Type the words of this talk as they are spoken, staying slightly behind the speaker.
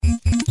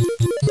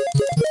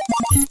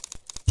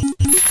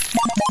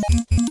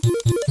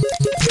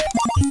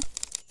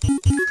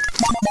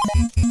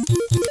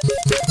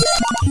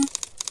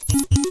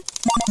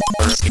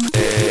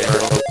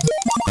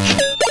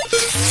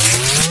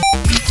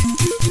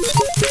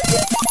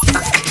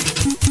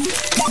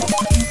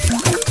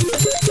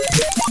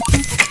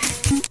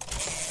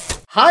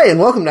Hi, and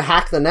welcome to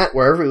Hack the Net,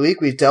 where every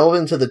week we delve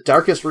into the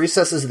darkest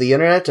recesses of the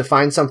internet to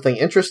find something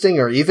interesting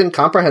or even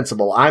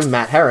comprehensible. I'm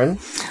Matt Herron.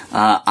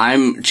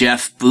 I'm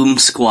Jeff Boom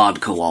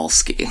Squad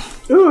Kowalski.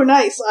 Ooh,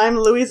 nice. I'm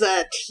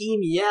Louisa Team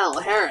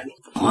Yell Herron.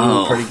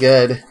 Whoa. Pretty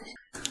good.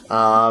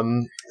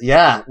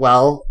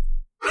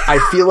 I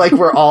feel like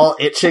we're all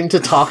itching to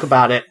talk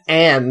about it,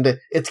 and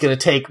it's going to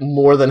take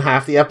more than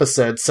half the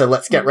episode, so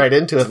let's get right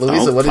into it.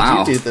 Louisa, what did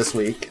you do this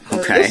week?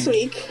 Okay. This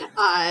week,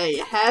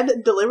 I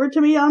had delivered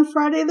to me on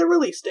Friday, the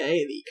release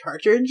day, the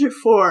cartridge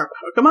for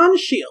Pokemon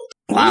Shield.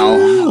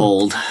 Wow,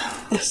 old.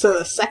 So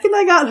the second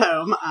I got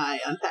home, I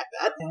unpacked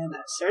that, and I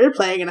started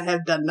playing, and I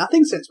have done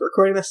nothing since. We're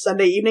recording this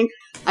Sunday evening.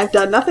 I've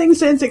done nothing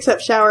since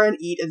except shower and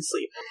eat and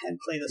sleep and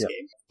play this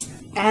game.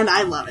 And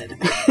I love it.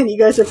 And you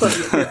guys are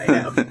playing it too, I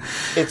know.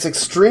 It's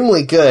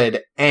extremely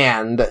good,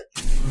 and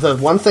the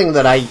one thing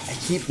that I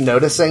keep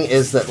noticing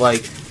is that,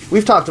 like,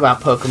 we've talked about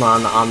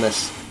Pokemon on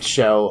this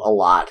show a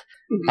lot.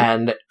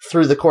 And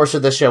through the course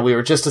of this show, we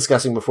were just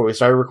discussing before we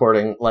started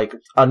recording, like,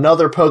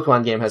 another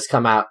Pokemon game has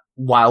come out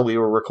while we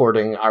were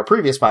recording our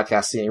previous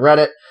podcast, Seeing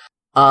Reddit.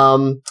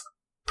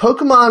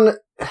 Pokemon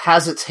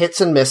has its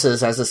hits and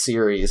misses as a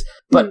series,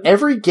 but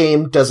every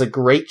game does a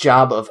great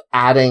job of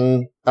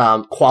adding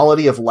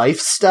quality of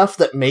life stuff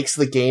that makes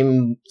the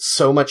game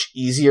so much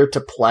easier to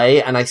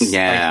play, and I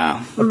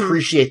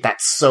appreciate that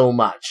so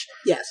much.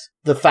 Yes.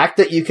 The fact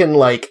that you can,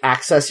 like,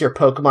 access your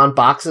Pokemon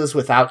boxes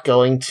without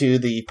going to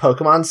the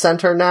Pokemon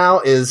Center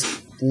now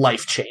is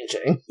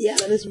life-changing. Yeah,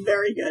 that is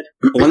very good.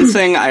 One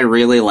thing I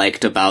really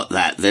liked about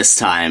that this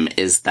time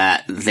is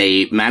that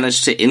they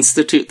managed to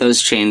institute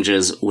those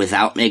changes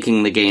without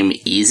making the game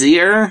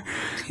easier.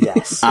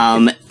 Yes.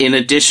 In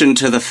addition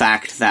to the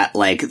fact that,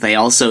 like, they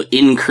also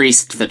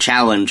increased the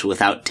challenge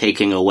without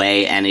taking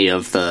away any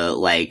of the,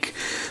 like,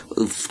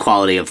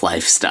 quality of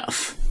life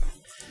stuff.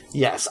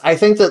 Yes, I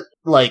think that,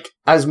 like,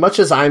 as much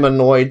as I'm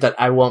annoyed that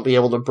I won't be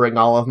able to bring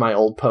all of my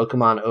old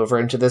Pokemon over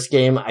into this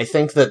game, I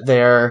think that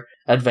their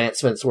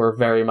advancements were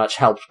very much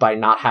helped by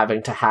not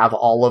having to have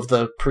all of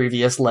the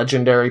previous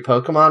legendary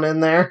Pokemon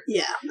in there.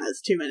 Yeah,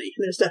 that's too many.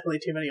 There's definitely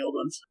too many old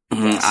ones.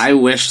 I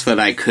wish that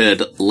I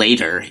could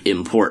later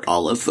import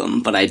all of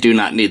them, but I do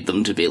not need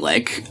them to be,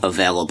 like,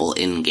 available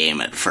in-game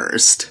at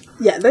first.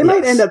 Yeah, they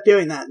might end up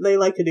doing that. They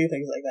like to do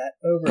things like that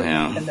over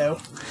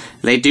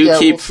Nintendo. They do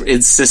keep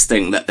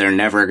insisting that they're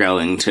never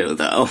going to,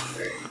 though.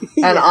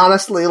 And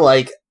honestly,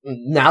 like,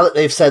 now that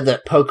they've said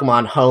that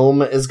Pokemon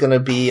Home is going to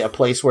be a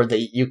place where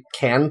you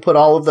can put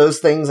all of those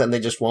things and they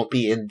just won't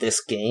be in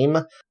this game,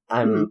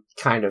 I'm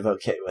kind of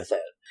okay with it.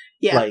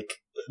 Yeah. Like,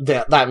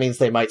 that means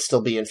they might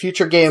still be in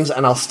future games,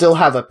 and I'll still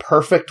have a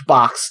perfect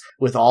box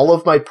with all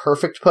of my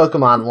perfect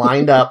Pokemon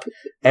lined up,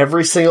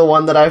 every single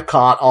one that I've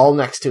caught, all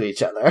next to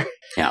each other.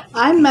 Yeah.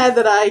 I'm mad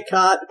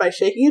that by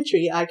shaking a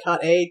tree, I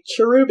caught a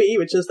Cherubi,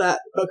 which is that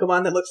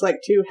Pokemon that looks like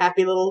two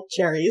happy little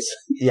cherries.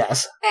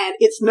 Yes. And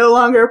it's no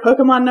longer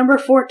Pokemon number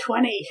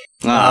 420.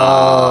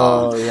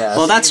 Oh, yes.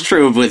 Well, that's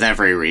true with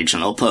every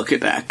regional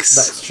Pokedex.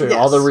 That's true. Yes.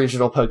 All the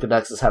regional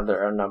Pokedexes have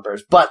their own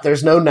numbers. But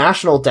there's no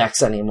national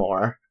dex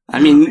anymore. I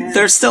mean,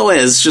 there still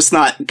is, just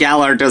not,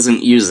 Galar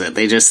doesn't use it.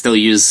 They just still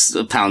use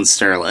pound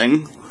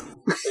sterling.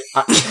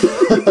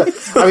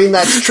 I mean,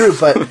 that's true,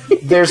 but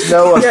there's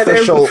no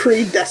official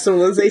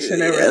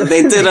pre-decimalization over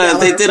They did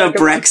a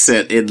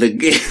Brexit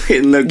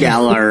in the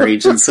Galar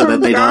region so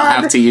that they don't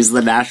have to use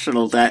the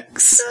national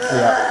dex.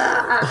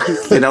 Yeah.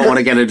 They don't want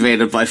to get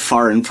invaded by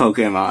foreign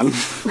Pokemon.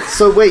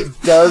 So wait,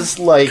 does,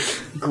 like,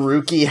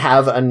 Grookey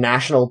have a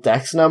national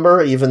dex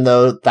number, even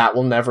though that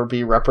will never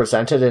be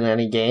represented in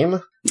any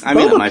game? I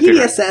mean,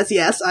 Bulbapedia says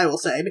yes, I will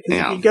say, because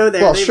if you go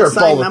there, they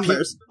assign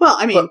numbers. Well,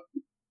 I mean,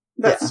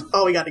 that's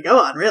all we got to go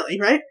on,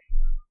 really, right?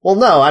 Well,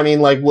 no, I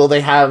mean, like, will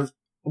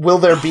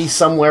there be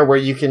somewhere where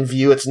you can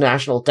view its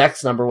national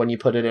dex number when you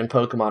put it in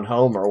Pokemon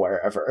Home or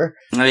wherever?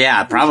 Oh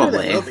yeah, probably.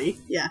 I'm sure there will be.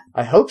 Yeah.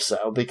 I hope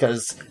so,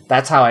 because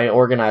that's how I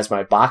organize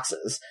my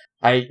boxes.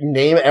 I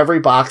name every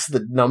box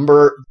the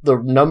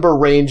number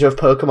range of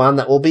Pokemon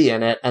that will be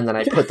in it, and then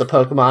I put the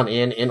Pokemon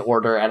in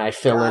order, and I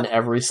fill in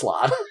every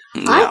slot.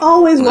 Yeah, I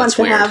always want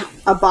to weird.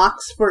 have a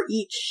box for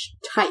each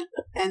type,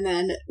 and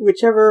then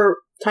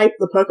whichever type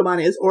the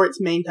Pokemon is, or its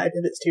main type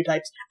if it's two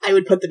types, I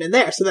would put them in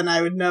there, so then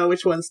I would know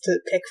which ones to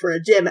pick for a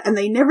gym, and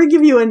they never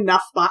give you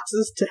enough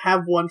boxes to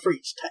have one for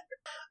each type.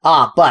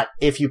 But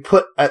if you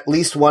put at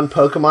least one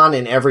Pokemon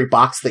in every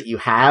box that you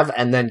have,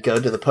 and then go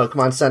to the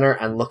Pokemon Center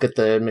and look at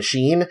the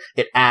machine,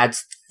 it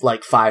adds,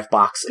 like, 5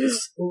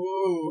 boxes.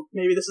 Ooh,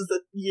 maybe this is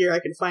the year I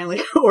can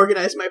finally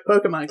organize my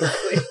Pokemon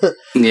correctly.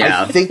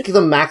 Yeah. I think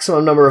the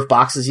maximum number of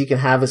boxes you can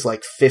have is,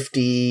 like,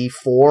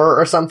 54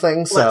 or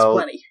something, so that's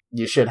plenty.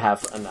 You should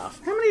have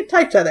enough. How many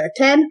types are there?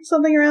 10?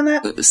 Something around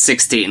that?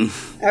 16.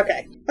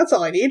 Okay, that's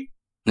all I need.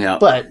 Yeah.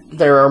 But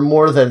there are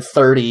more than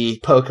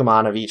 30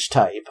 Pokemon of each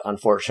type,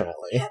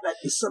 unfortunately. Yeah, but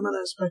some of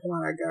those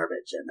Pokemon are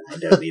garbage, and I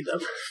don't need them.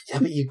 Yeah,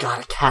 but you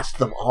gotta catch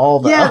them all,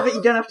 though. Yeah, but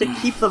you don't have to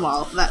keep them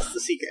all. That's the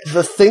secret.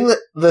 The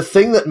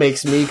thing that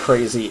makes me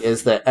crazy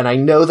is that, and I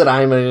know that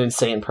I'm an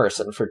insane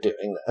person for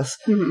doing this,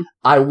 Mhm.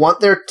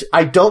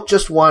 I don't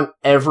just want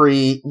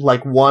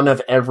one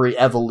of every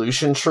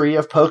evolution tree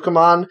of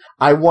Pokemon,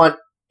 I want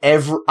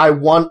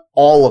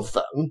all of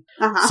them.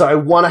 Uh-huh. So I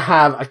want to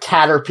have a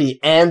Caterpie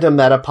and a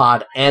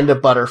Metapod and a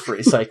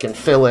Butterfree so I can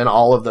fill in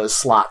all of those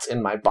slots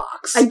in my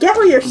box. I get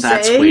what you're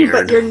That's saying, weird.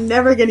 but you're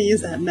never going to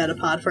use that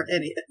Metapod for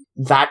anything.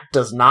 That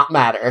does not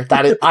matter.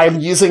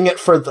 I'm using it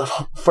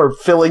for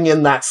filling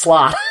in that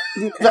slot.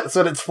 That's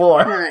what it's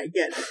for. Alright,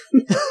 good.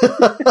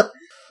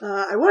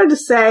 I wanted to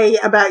say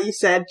about, you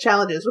said,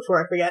 challenges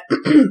before I forget.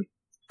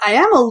 I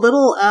am a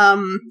little,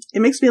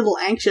 it makes me a little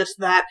anxious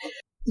that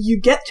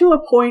you get to a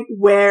point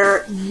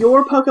where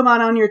your Pokemon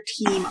on your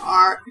team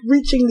are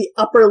reaching the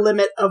upper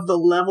limit of the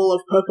level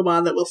of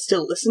Pokemon that will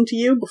still listen to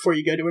you before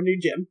you go to a new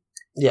gym.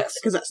 Yes.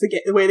 Because that's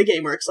the way the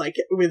game works. Like,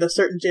 with a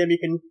certain gym, you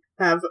can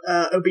have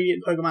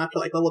obedient Pokemon up to,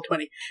 like, level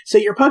 20. So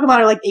your Pokemon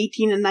are, like,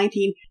 18 and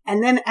 19,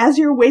 and then as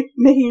you're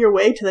making your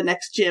way to the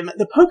next gym,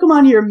 the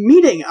Pokemon you're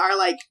meeting are,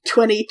 like,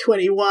 20,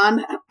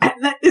 21,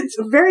 and it's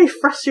very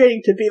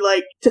frustrating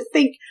to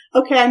think,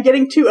 okay, I'm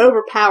getting too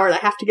overpowered, I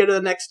have to go to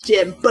the next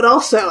gym, but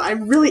also,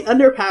 I'm really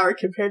underpowered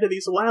compared to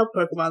these wild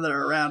Pokemon that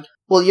are around.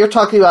 Well, you're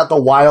talking about the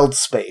wild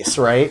space,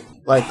 right?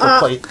 Like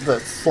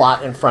the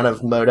slot in front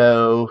of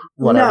Moto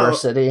No.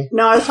 City?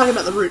 No, I was talking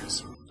about the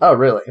routes. Oh,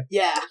 really?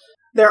 Yeah.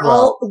 They're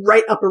all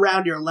right up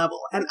around your level,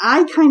 and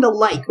I kinda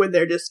like when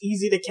they're just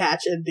easy to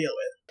catch and deal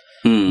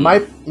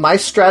with. My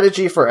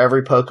strategy for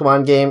every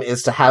Pokemon game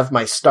is to have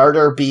my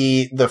starter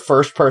be the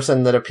first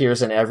person that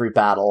appears in every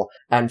battle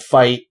and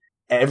fight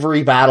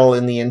every battle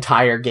in the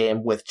entire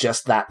game with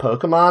just that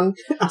Pokemon.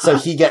 So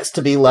he gets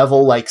to be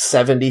level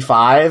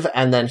 75,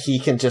 and then he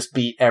can just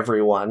beat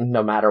everyone,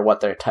 no matter what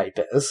their type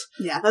is.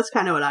 Yeah, that's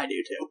kinda what I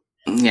do too.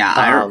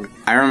 Yeah,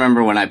 I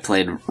remember when I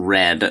played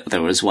Red,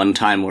 there was one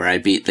time where I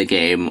beat the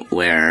game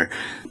where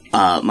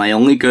my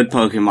only good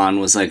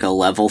Pokemon was a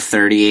level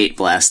 38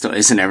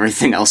 Blastoise, and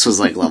everything else was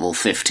level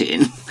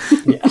 15.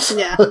 Yes.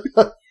 Yeah.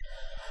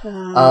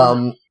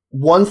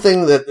 One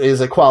thing that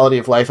is a quality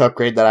of life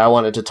upgrade that I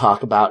wanted to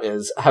talk about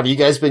is, have you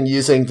guys been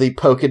using the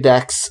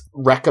Pokedex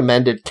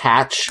recommended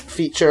catch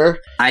feature?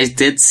 I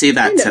did see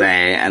that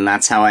today, and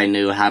that's how I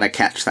knew how to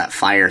catch that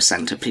fire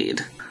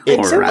centipede.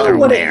 Except or rather,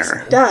 what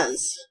where. it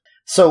does.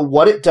 So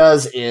what it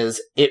does is,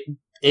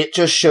 it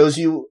just shows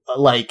you,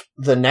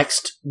 the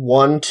next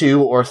 1,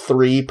 2, or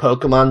 3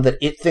 Pokemon that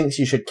it thinks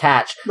you should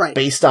catch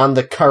based on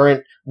the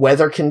current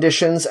weather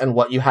conditions and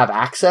what you have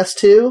access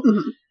to.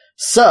 Mm-hmm.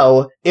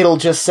 So, it'll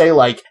just say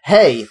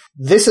hey,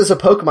 this is a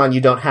Pokemon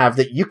you don't have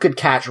that you could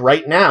catch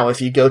right now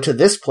if you go to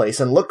this place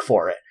and look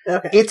for it.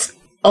 Okay. It's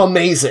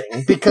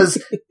amazing,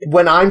 because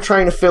when I'm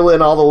trying to fill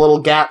in all the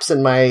little gaps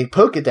in my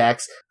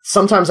Pokedex,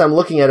 sometimes I'm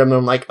looking at them and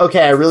I'm like,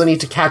 okay, I really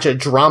need to catch a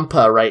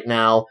Drampa right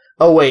now.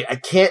 Oh wait, I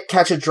can't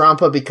catch a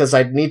Drampa because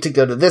I need to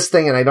go to this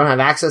thing and I don't have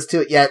access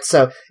to it yet,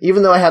 so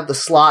even though I have the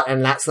slot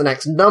and that's the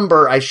next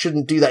number, I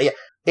shouldn't do that yet.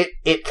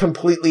 It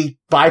completely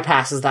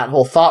bypasses that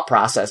whole thought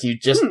process. You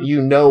just,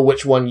 you know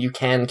which one you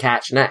can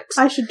catch next.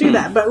 I should do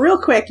that. But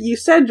real quick, you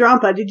said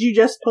Drampa. Did you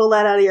just pull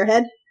that out of your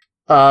head?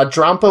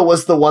 Drampa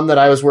was the one that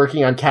I was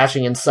working on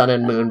catching in Sun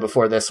and Moon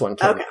before this one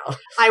came out.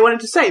 I wanted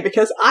to say,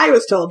 because I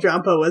was told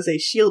Drampa was a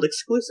Shield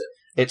exclusive.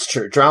 It's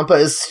true. Drampa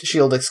is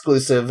Shield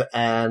exclusive,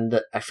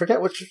 and I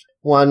forget which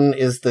one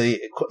is the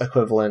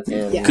equivalent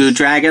in... Yeah. Goo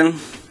Dragon?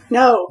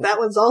 No, that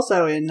one's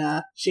also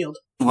in Shield.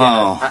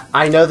 Whoa.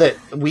 I know that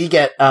we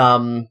get,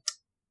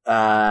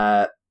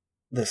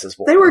 this is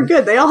boring. They were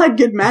good. They all had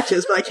good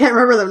matches, but I can't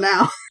remember them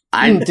now.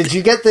 Did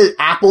you get the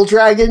Apple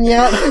Dragon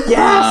yet?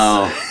 Yes!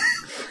 Oh.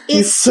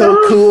 He's so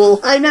cool.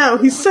 I know.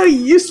 He's so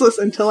useless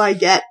until I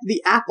get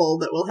the apple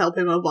that will help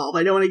him evolve.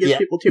 I don't want to give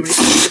people too many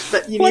spoilers,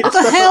 but you need a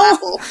special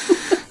apple.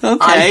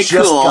 Okay, I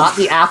just cool. got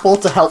the apple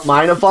to help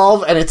mine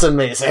evolve, and it's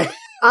amazing.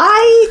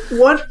 I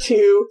want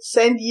to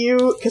send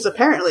you, because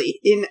apparently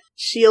in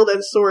Shield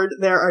and Sword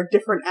there are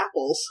different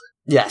apples.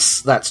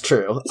 Yes, that's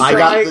true.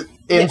 So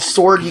in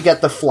Sword you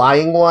get the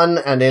flying one,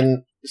 and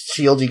in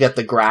Shield you get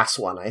the grass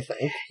one, I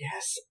think.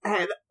 Yes,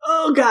 and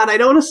oh god, I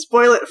don't want to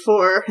spoil it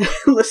for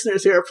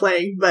listeners who are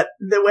playing, but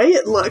the way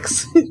it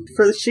looks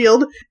for the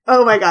Shield,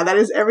 oh my god, that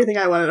is everything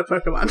I want in a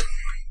Pokemon.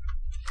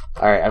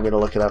 Alright, I'm gonna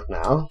look it up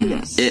now.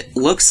 Yes. It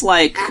looks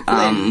like,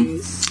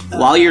 Applins.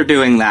 while you're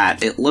doing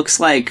that, it looks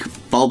like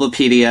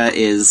Bulbapedia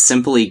is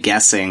simply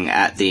guessing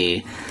at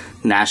the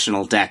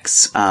National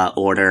Dex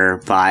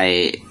order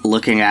by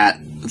looking at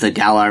the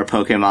Galar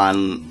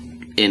Pokemon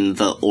in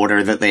the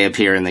order that they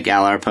appear in the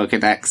Galar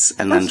Pokedex,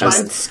 and then That's just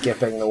fine.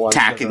 Skipping the ones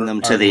tacking that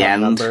them to the have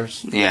end.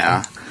 numbers.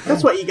 Yeah.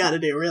 That's what you gotta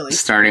do, really.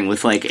 Starting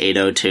with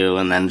 802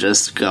 and then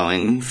just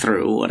going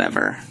through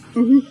whatever.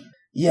 Mm-hmm.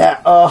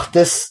 Yeah,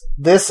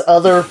 this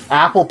other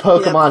apple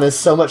Pokemon is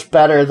so much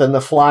better than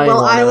the flying one.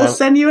 Well, I will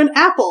send you an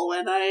apple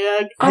when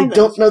I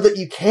don't know that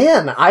you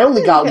can. I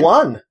only got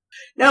one.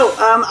 No,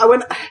 I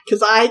went,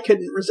 because I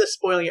couldn't resist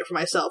spoiling it for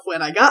myself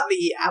when I got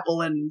the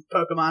apple and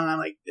Pokemon, and I'm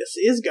like, this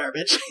is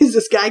garbage. Is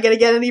this guy gonna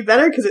get any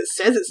better? Because it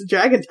says it's a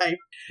dragon type.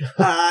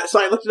 So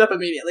I looked it up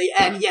immediately,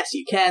 and yes,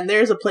 you can.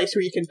 There's a place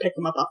where you can pick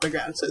them up off the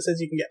ground, so it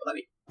says you can get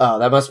plenty. Oh,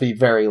 that must be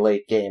very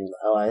late game,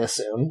 though, I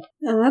assume.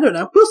 I don't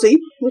know. We'll see.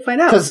 We'll find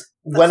out. Because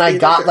when I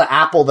got the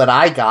apple that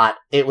I got,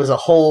 it was a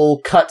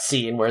whole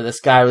cutscene where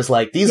this guy was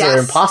like, these are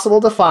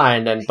impossible to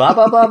find, and blah,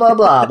 blah, blah, blah,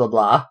 blah, blah,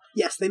 blah.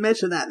 Yes, they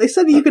mentioned that. They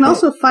said that you can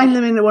also find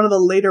them in one of the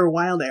later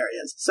wild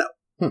areas, so.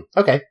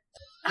 Okay.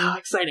 Oh,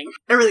 exciting.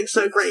 Everything's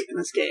so great in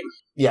this game.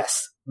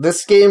 Yes.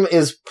 This game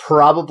is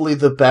probably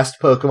the best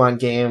Pokemon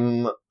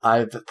game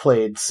I've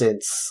played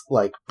since,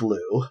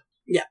 Blue.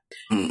 Yeah.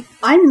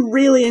 I'm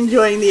really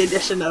enjoying the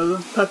addition of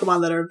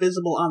Pokemon that are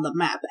visible on the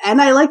map.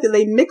 And I like that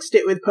they mixed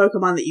it with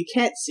Pokemon that you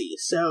can't see.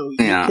 So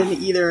you can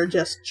either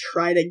just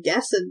try to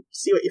guess and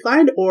see what you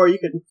find, or you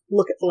can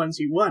look at the ones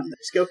you won and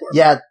just go for them.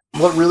 Yeah,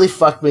 what really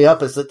fucked me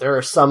up is that there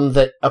are some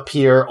that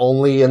appear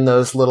only in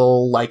those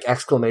little,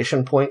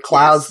 exclamation point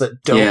clouds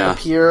that don't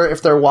appear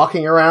if they're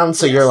walking around.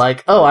 So you're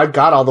like, oh, I've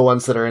got all the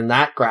ones that are in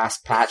that grass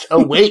patch.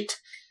 Oh, wait!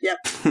 Yep.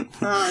 Oh,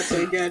 that's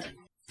so good.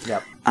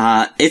 Yep.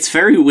 It's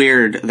very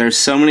weird. There's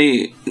so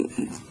many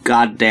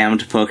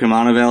goddamned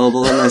Pokemon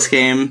available in this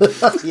game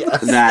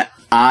that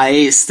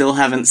I still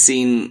haven't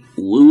seen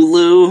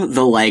Wooloo,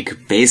 the,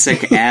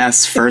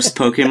 basic-ass first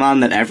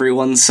Pokemon that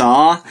everyone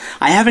saw.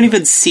 I haven't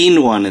even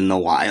seen one in the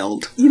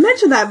wild. You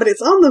mentioned that, but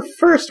it's on the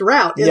first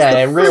route. It's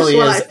it really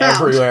is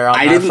everywhere on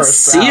I that didn't first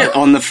see route. it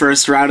on the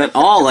first route at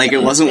all.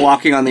 It wasn't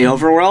walking on the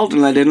overworld,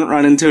 and I didn't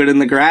run into it in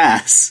the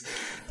grass.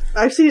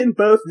 I've seen it in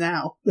both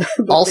now.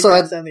 Both Also, the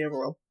grass and the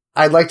overworld.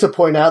 I'd like to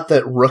point out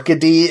that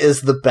Rookidee is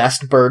the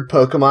best bird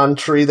Pokemon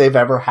tree they've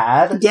ever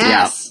had.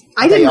 Yes!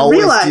 I didn't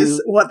realize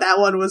what that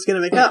one was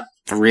going to make up.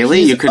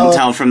 Really? You couldn't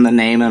tell from the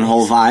name and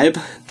whole vibe?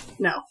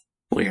 No.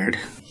 Weird.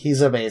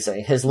 He's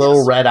amazing. His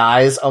little red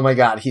eyes, oh my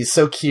god, he's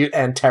so cute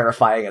and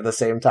terrifying at the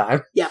same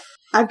time. Yeah.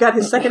 I've got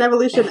his second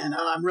evolution, and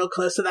I'm real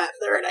close to that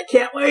third. I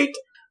can't wait!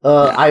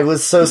 I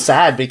was so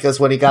sad because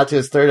when he got to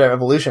his third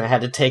evolution, I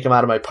had to take him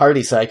out of my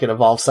party so I could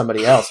evolve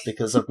somebody else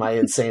because of my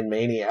insane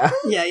mania.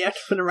 Yeah, you have to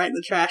put him right in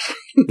the trash.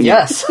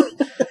 Yes.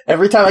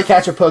 Every time I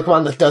catch a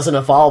Pokemon that doesn't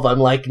evolve, I'm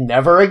like,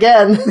 never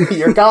again.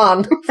 You're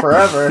gone.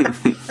 Forever.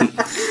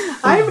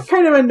 I'm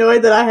kind of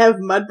annoyed that I have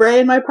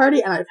Mudbray in my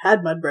party, and I've had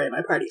Mudbray in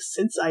my party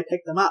since I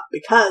picked them up,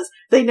 because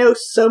they know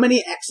so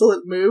many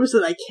excellent moves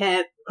that I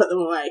can't put them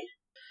away.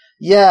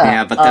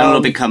 Yeah, but then it'll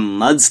become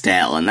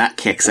Mudsdale, and that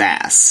kicks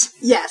ass.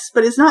 Yes,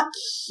 but it's not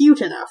cute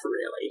enough,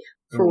 really,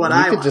 for what I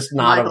want. You could just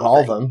not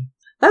evolve him.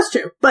 That's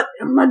true, but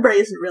Mudbray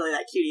isn't really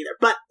that cute either,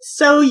 but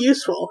so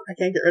useful. I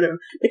can't get rid of him,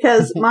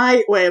 because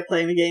my way of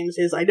playing the games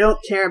is I don't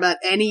care about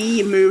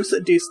any moves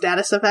that do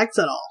status effects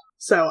at all.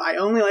 So I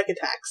only like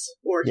attacks,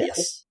 or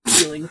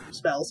healing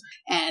spells,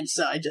 and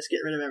so I just get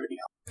rid of everything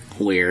else.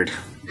 Weird.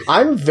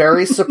 I'm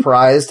very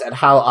surprised at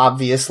how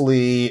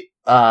obviously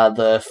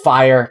the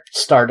fire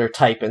starter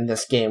type in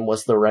this game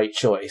was the right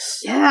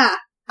choice. Yeah,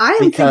 I am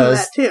thinking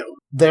that too.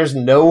 There's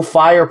no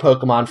fire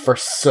Pokemon for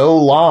so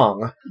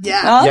long.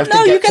 Yeah.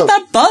 You get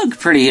that bug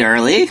pretty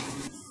early.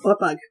 What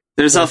bug?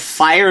 There's a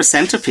fire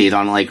centipede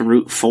on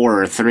Route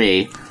 4 or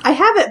 3. I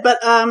have it, but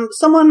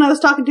someone I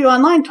was talking to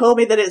online told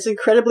me that it's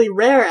incredibly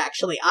rare,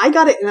 actually. I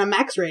got it in a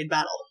max raid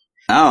battle.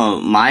 Oh,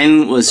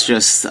 mine was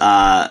just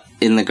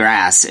in the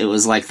grass. It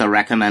was the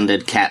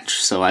recommended catch,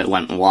 so I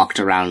went and walked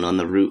around on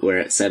the route where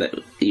it said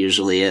it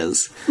usually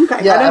is.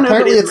 Okay, yeah,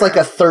 apparently it's rare.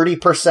 A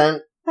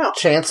 30%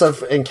 chance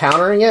of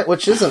encountering it,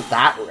 which isn't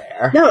that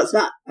rare. No, it's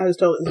not. I was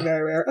told it was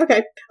very rare.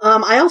 Okay.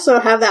 I also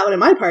have that one in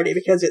my party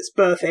because it's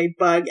both a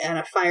bug and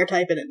a fire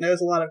type, and it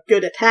knows a lot of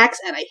good attacks,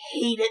 and I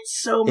hate it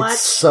so much.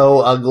 It's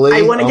so ugly.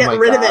 I want to get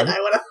rid of it.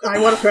 I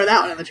want to throw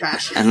that one in the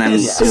trash. And then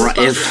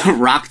if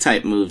rock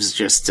type moves,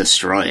 just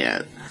destroy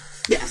it.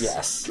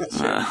 Yes.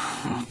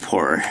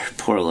 Poor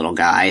little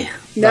guy.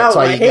 That's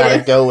why you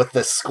gotta go with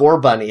the Score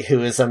Bunny,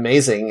 who is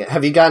amazing.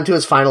 Have you gotten to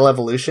his final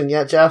evolution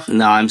yet, Jeff?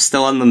 No, I'm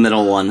still on the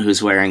middle one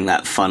who's wearing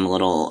that fun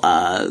little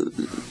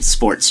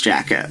sports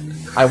jacket.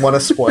 I want to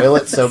spoil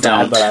it so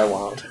bad, but I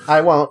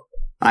won't.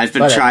 I've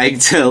been trying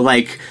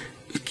to,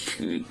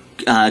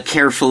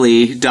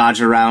 carefully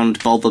dodge around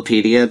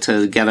Bulbapedia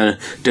to get a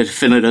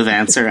definitive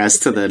answer as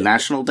to the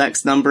national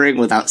dex numbering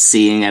without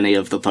seeing any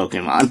of the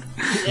Pokemon.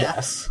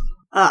 Yes.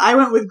 I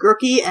went with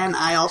Grookey, and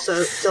I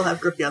also still have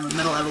Grookey on the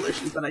middle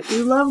evolution, but I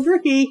do love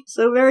Grookey,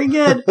 so very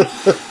good.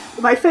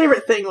 My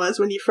favorite thing was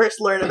when you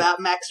first learn about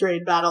max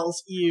raid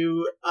battles,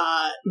 you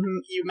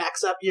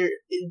max up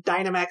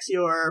Dynamax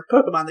your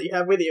Pokemon that you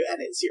have with you, and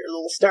it's your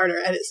little starter,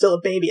 and it's still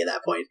a baby at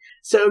that point.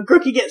 So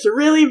Grookey gets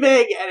really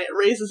big, and it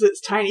raises its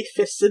tiny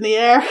fists in the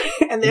air,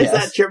 and there's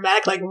that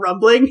dramatic,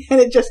 rumbling, and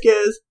it just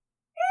goes,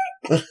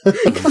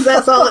 because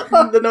that's all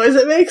the noise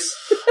it makes.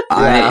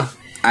 Yeah.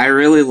 I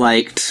really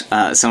liked,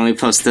 somebody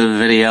posted a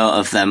video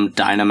of them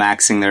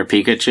Dynamaxing their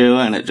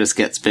Pikachu, and it just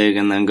gets big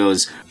and then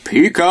goes,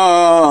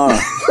 Pika!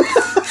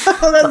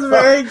 Oh, that's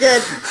very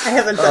good. I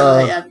haven't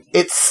done that yet.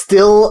 It's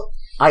still...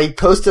 I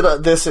posted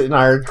this in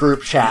our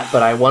group chat,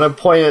 but I want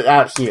to point it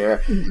out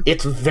here.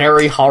 It's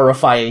very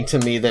horrifying to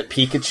me that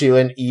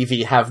Pikachu and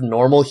Eevee have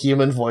normal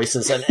human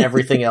voices and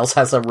everything else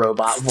has a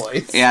robot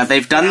voice. Yeah,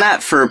 they've done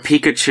that for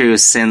Pikachu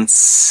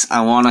since,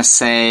 I want to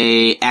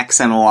say, X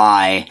and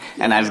Y,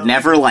 and I've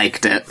never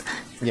liked it.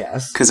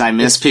 Yes. Because I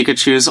miss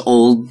Pikachu's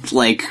old,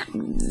 like,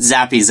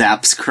 zappy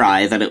zaps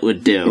cry that it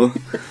would do.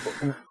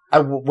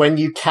 When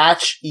you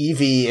catch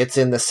Eevee, it's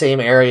in the same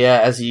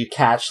area as you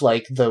catch,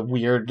 like, the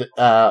weird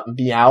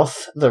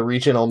Meowth, the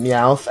regional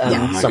Meowth,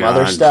 and some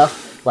other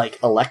stuff, like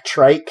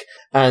Electrike.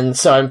 And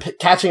so I'm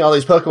catching all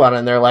these Pokemon,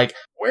 and they're like,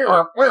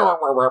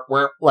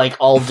 like,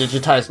 all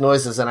digitized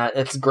noises, and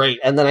it's great.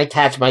 And then I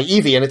catch my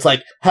Eevee, and it's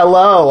like,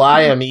 hello,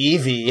 I am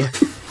Eevee.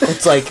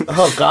 It's like,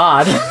 oh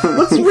god.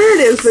 What's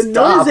weird is the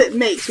noise it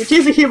makes, which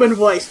is a human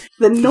voice,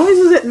 the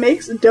noises it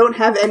makes don't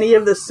have any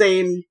of the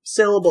same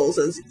syllables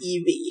as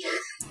Eevee.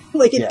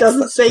 Like, it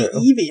doesn't say true.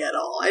 Eevee at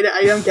all.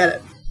 I don't get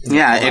it.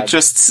 Yeah, it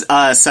just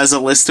says a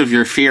list of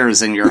your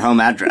fears and your home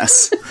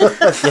address.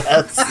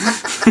 Yes.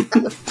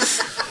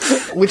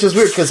 Which is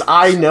weird, because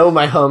I know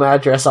my home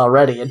address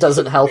already. It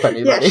doesn't help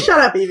anybody. Yeah, shut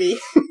up, Eevee.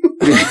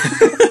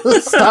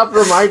 Stop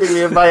reminding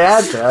me of my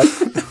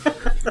address.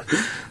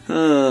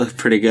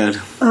 Pretty good.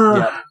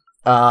 Yeah.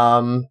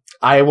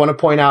 I want to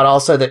point out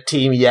also that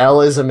Team Yell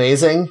is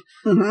amazing.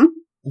 Mm-hmm.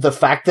 The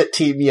fact that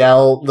Team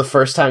Yell, the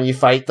first time you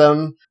fight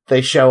them,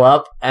 they show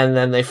up, and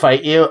then they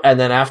fight you, and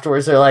then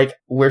afterwards they're like,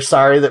 we're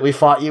sorry that we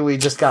fought you, we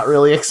just got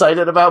really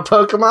excited about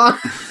Pokemon.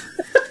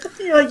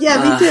 You're like, yeah,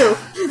 me too.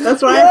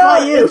 That's why I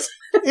fought you.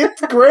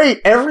 It's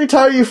great. Every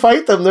time you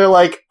fight them, they're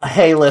like,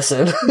 hey,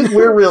 listen,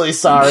 we're really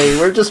sorry,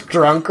 we're just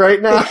drunk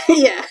right now.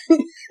 Yeah.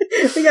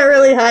 We got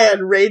really high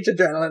on rage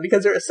adrenaline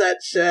because they were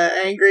such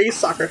angry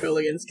soccer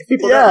hooligans. If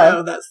people don't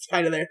know, that's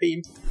kind of their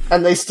theme.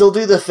 And they still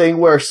do the thing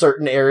where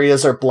certain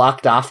areas are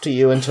blocked off to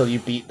you until you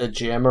beat the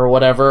gym or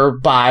whatever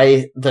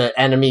by the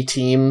enemy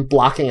team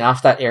blocking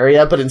off that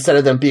area. But instead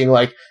of them being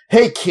like,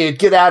 hey kid,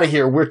 get out of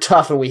here, we're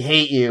tough and we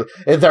hate you,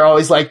 and they're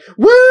always like,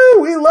 woo,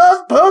 we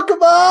love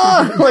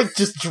Pokemon! Like,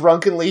 just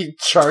drunkenly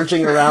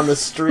charging around the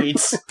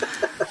streets.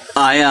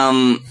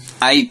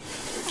 I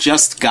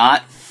just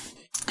got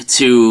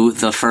to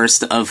the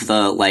first of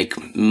the, like,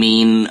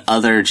 mean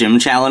other gym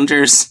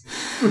challengers.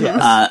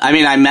 Yes. I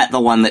mean, I met the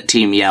one that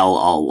Team Yell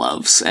all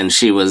loves, and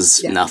she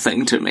was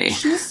nothing to me.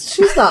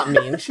 She's not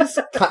mean.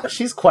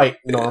 She's quite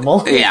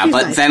normal. Yeah, she's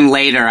but nice. then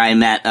later I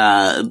met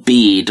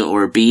Bede,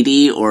 or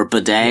Beady, or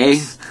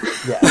Bidet.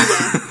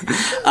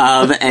 Yes.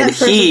 And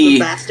a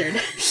bastard.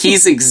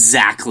 he's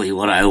exactly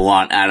what I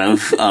want out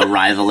of a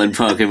rival in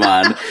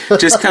Pokemon.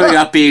 Just coming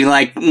up being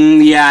like,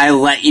 yeah, I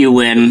let you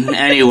win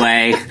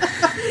anyway.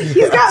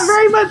 He's got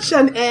very much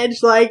an edge,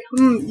 like,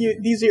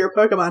 these are your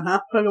Pokemon, huh?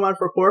 Pokemon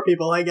for poor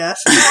people, I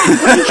guess.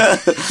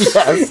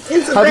 Yes.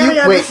 It's very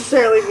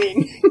unnecessarily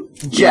mean.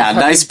 Yeah,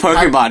 nice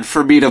Pokemon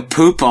for me to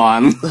poop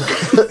on.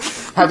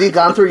 Have you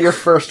gone through your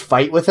first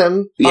fight with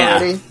him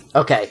already? Yeah.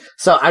 Okay,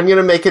 so I'm going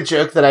to make a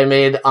joke that I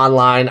made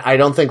online. I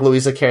don't think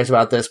Louisa cares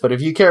about this, but if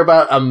you care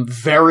about a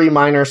very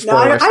minor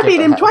spoiler, I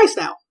beat him twice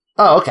now.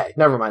 Oh, okay.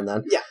 Never mind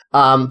then. Yeah.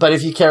 But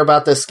if you care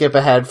about this, skip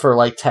ahead for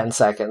like 10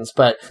 seconds.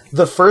 But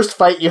the first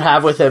fight you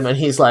have with him, and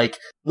he's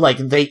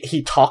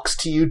he talks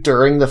to you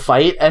during the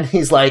fight, and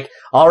he's like,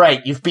 all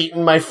right, you've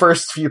beaten my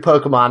first few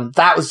Pokemon.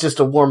 That was just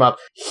a warm-up.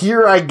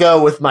 Here I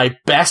go with my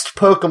best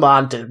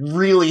Pokemon to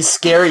really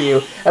scare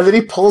you. And then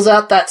he pulls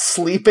out that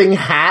sleeping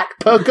hat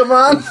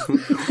Pokemon.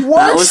 What?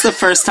 That was the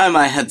first time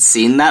I had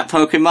seen that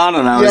Pokemon,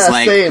 and I was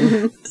like,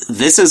 same.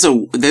 This is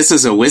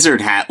a wizard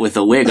hat with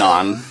a wig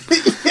on.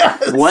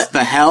 Yes. What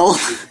the hell?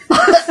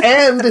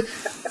 And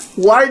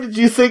why did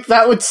you think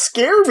that would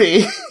scare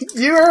me?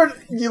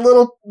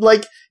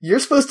 You're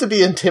supposed to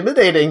be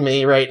intimidating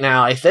me right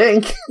now, I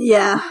think.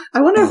 Yeah.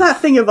 I wonder if that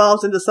thing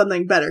evolves into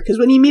something better, because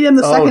when you meet him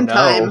the second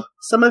time,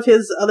 some of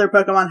his other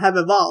Pokemon have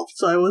evolved,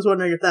 so I was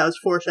wondering if that was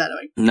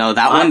foreshadowing. No,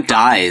 that one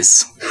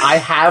dies. I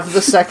have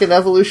the second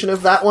evolution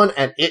of that one,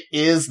 and it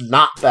is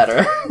not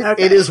better.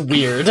 Okay. It is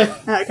weird.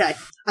 Okay.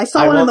 I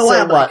saw one in the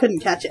wild, but I couldn't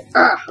catch it.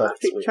 But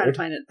I'm trying to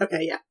find it. Okay,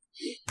 yeah.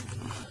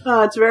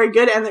 It's very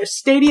good, and there's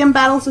stadium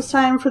battles this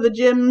time for the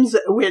gyms,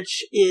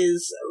 which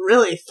is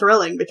really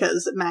thrilling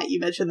because, Matt, you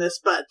mentioned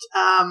this, but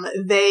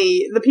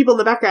the people in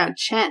the background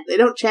chant. They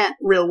don't chant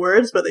real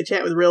words, but they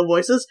chant with real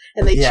voices,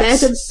 and they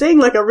chant and sing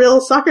like a real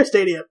soccer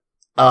stadium.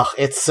 Oh,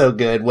 it's so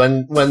good.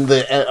 When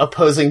the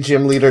opposing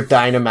gym leader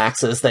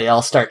Dynamaxes, they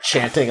all start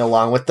chanting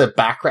along with the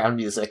background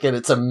music, and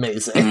it's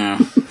amazing.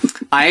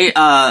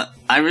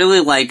 I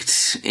really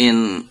liked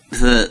in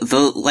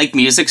the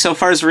music so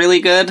far is really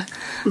good.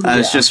 I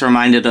was just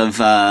reminded of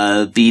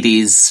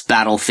Beatty's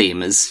battle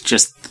theme is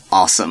just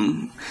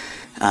awesome.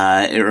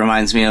 It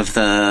reminds me of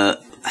I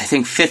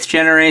think 5th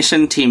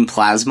generation Team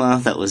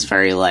Plasma that was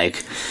very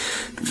like,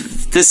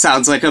 this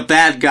sounds like a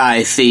bad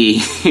guy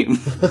theme.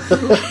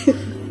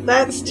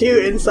 That's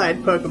too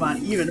inside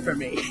Pokemon, even for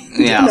me.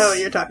 Yeah. I know what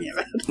you're talking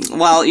about.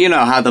 Well, you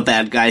know how the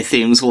bad guy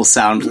themes will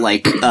sound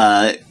like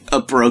a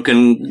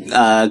broken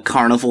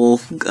carnival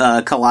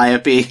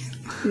calliope.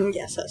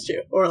 Yes, that's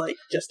true. Or like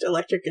just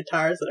electric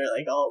guitars that are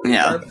like all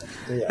Yeah.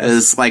 reverb.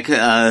 It's like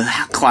a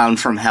clown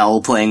from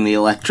hell playing the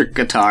electric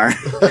guitar.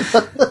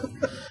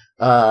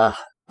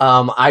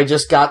 I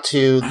just got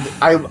to.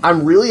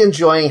 I'm really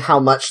enjoying how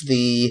much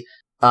the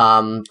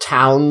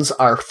towns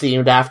are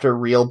themed after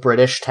real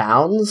British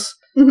towns.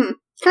 Mm-hmm.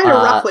 Kind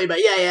of roughly,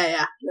 but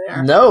yeah. They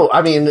are. No,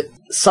 I mean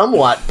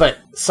somewhat, but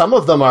some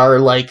of them are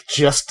like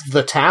just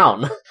the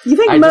town. You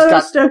think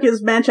Motostoke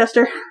is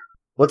Manchester?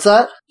 What's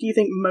that? Do you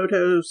think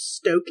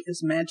Motostoke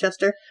is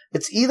Manchester?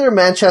 It's either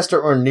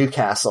Manchester or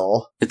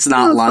Newcastle. It's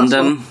not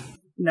London. Possible.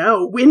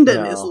 No,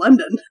 Wyndon is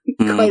London.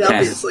 Quite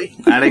obviously.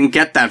 I didn't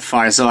get that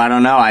far, so I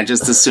don't know. I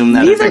just assumed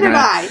that. Neither did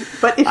I.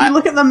 But if you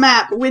look at the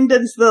map,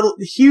 Wyndon's the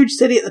huge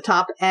city at the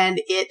top, and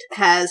it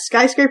has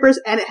skyscrapers,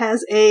 and it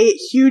has a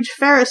huge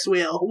Ferris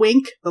wheel.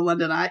 Wink, the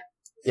London Eye.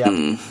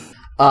 Yep.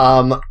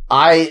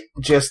 I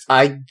just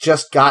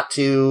got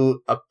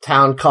to a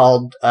town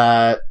called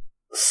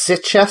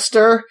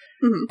Chichester.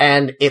 Mm-hmm.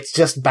 And it's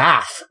just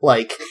Bath.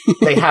 Like,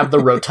 they have the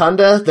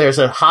rotunda, there's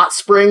a hot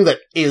spring that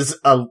is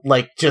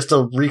just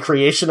a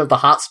recreation of the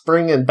hot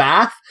spring in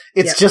Bath.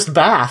 It's just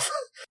Bath.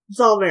 It's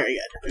all very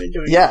good. I'm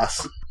enjoying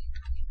Yes.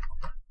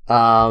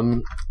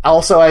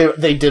 Also,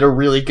 they did a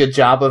really good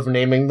job of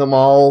naming them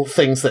all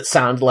things that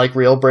sound like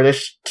real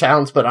British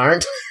towns but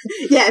aren't.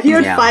 Yeah, if you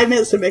had 5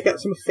 minutes to make up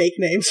some fake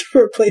names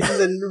for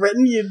places in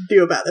Britain, you'd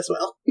do about this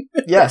well.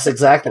 Yes,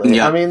 exactly.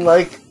 Yeah. I mean,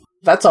 like,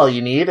 that's all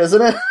you need,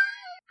 isn't it?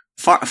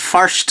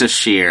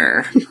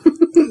 Farshashire.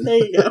 There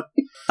you go.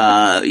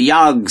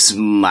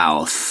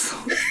 Yogsmouth.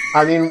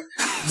 I mean,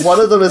 one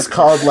of them is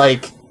called,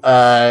 like,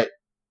 what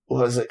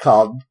was it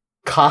called?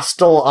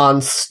 Costal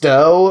on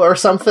Stow or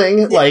something?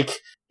 Yeah. Like,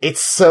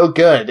 it's so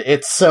good.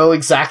 It's so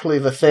exactly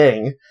the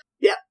thing.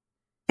 Yeah.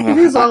 It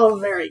is all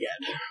very good.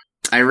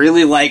 I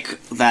really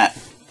like that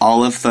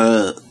all of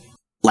the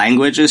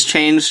language is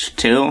changed,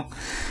 too.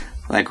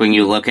 Like, when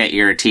you look at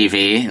your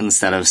TV,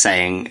 instead of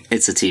saying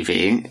it's a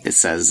TV, it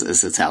says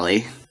it's a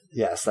telly.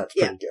 Yes, that's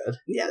pretty good.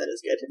 Yeah, that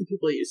is good. And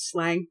people use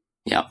slang.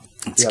 Yep,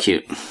 it's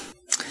cute.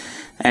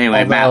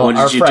 Anyway, Matt, what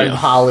did you do? Our friend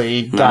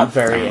Holly got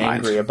very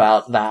angry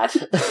about that,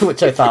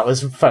 which I thought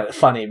was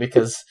funny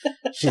because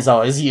she's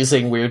always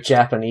using weird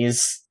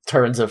Japanese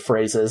turns of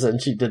phrases,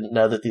 and she didn't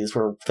know that these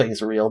were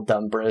things real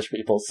dumb British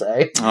people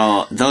say.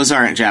 Oh, those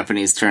aren't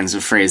Japanese turns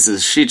of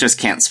phrases. She just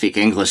can't speak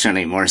English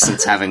anymore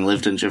since having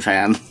lived in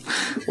Japan.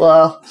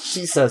 Well,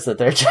 she says that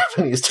they're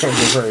Japanese turns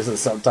of phrases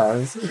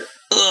sometimes.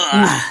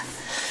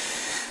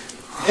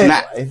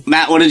 Anyway.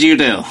 Matt, what did you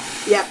do?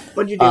 Yep,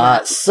 what did you do?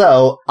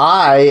 So,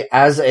 I,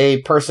 as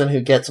a person who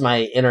gets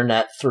my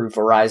internet through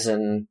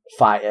Verizon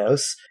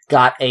Fios,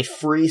 got a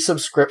free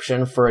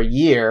subscription for a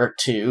year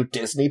to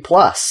Disney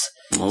Plus.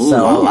 Ooh,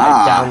 so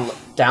I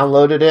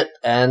downloaded it,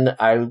 and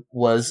I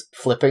was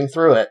flipping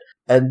through it.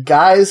 And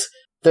guys,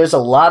 there's a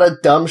lot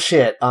of dumb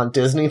shit on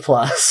Disney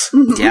Plus.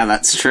 Yeah,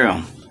 that's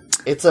true.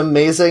 It's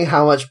amazing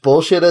how much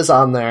bullshit is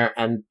on there,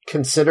 and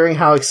considering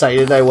how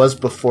excited I was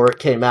before it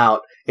came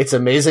out, it's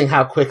amazing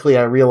how quickly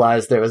I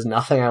realized there was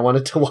nothing I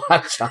wanted to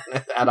watch on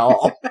it at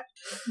all.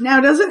 Now,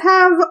 does it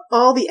have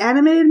all the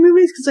animated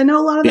movies? Because I know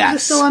a lot of them are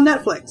still on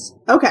Netflix.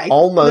 Okay.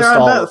 Almost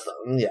all both. of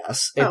them,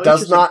 yes. It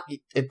does not,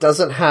 it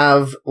doesn't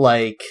have,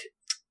 like,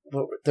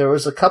 there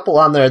was a couple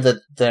on there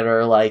that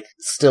are, like,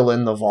 still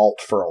in the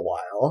vault for a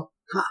while.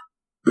 Huh.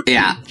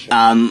 Yeah.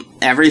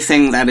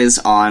 Everything that is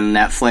on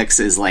Netflix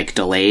is, like,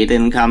 delayed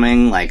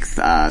incoming, like,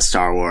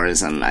 Star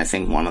Wars and I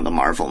think one of the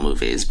Marvel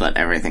movies, but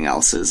everything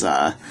else is,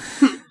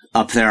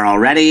 up there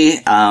already.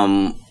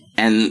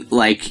 And,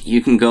 like,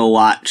 you can go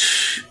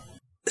watch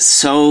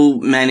so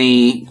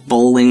many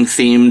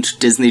bowling-themed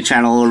Disney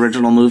Channel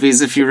original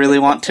movies if you really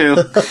want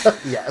to.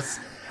 Yes.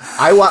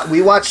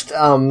 We watched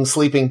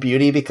Sleeping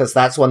Beauty because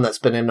that's one that's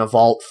been in a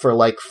vault for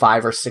like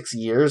 5 or 6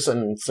 years,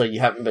 and so you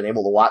haven't been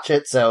able to watch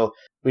it, so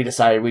we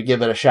decided we'd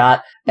give it a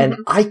shot, and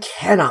I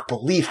cannot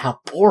believe how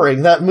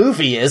boring that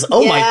movie is.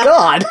 Oh my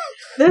god!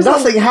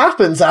 Nothing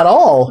happens at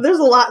all. There's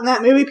a lot in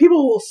that movie.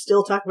 People will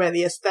still talk about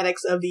the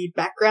aesthetics of the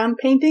background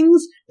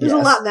paintings. There's a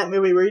lot in that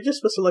movie where you're just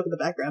supposed to look at the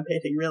background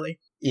painting, really.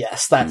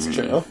 Yes, that's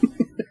true.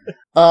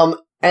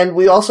 And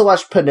we also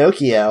watched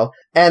Pinocchio,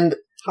 and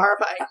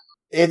horrifying.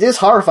 It is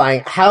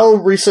horrifying. How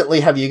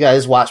recently have you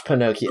guys watched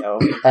Pinocchio?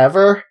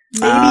 Ever?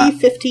 Maybe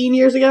 15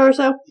 years ago or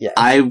so? Yeah.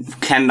 I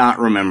cannot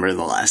remember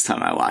the last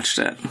time I watched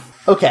it.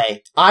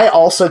 Okay. I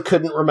also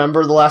couldn't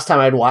remember the last time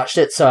I'd watched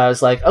it, so I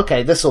was like,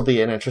 okay, this will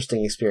be an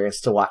interesting experience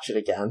to watch it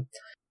again.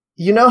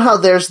 You know how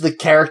there's the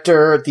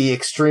character, the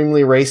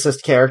extremely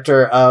racist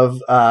character of,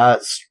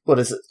 what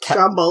is it?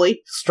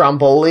 Stromboli.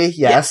 Stromboli,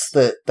 yes.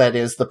 That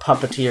is the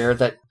puppeteer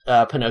that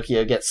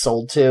Pinocchio gets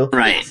sold to.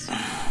 Right.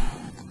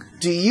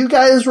 Do you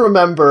guys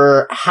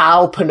remember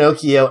how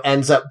Pinocchio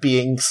ends up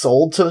being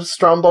sold to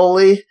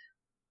Stromboli?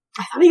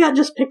 I thought he got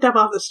just picked up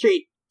off the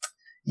street.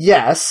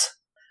 Yes.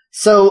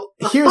 So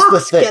here's the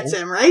thing. Gets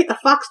him, right? A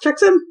fox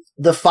tricks him?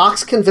 The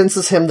fox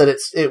convinces him that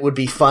it would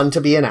be fun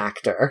to be an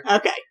actor.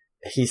 Okay.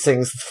 He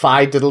sings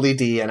 "Fi Diddly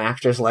Dee," an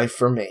actor's life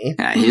for me.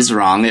 Yeah, he's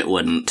wrong. It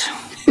wouldn't.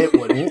 It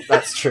wouldn't.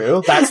 That's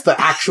true. That's the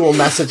actual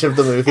message of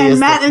the movie. And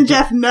Matt and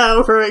Jeff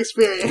know from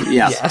experience.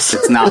 Yes.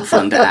 It's not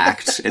fun to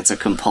act. It's a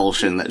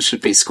compulsion that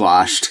should be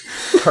squashed.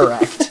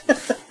 Correct.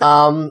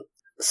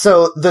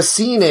 So the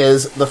scene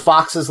is, the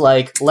fox is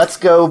like, let's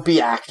go be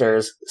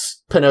actors.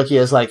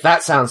 Pinocchio's like,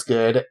 that sounds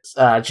good.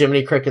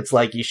 Jiminy Cricket's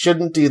like, you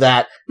shouldn't do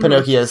that.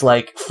 Pinocchio's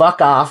like, fuck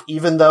off.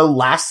 Even though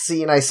last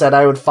scene I said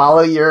I would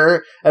follow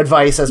your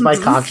advice as my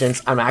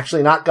conscience, I'm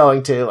actually not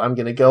going to. I'm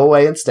going to go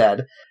away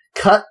instead.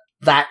 Cut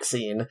that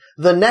scene.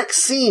 The next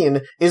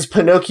scene is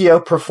Pinocchio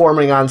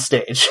performing on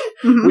stage.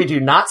 We do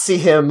not see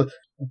him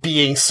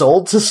being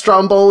sold to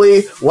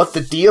Stromboli, what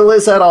the deal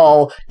is at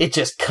all. It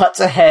just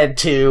cuts ahead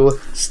to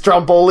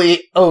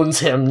Stromboli owns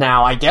him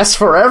now, I guess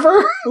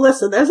forever?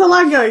 Listen, there's a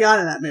lot going on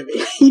in that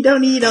movie. You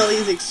don't need all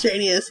these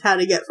extraneous how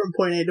to get from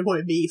point A to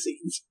point B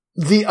scenes.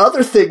 The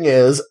other thing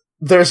is,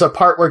 there's a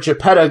part where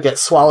Geppetto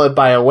gets swallowed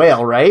by a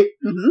whale, right?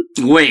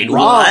 Wait,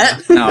 Wrong.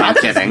 what? No, I'm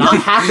kidding. Not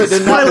happened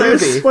in that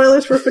movie.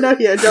 Spoilers for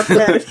Pinocchio, jump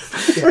ahead.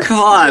 Come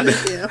on.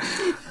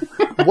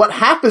 What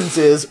happens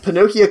is,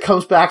 Pinocchio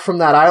comes back from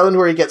that island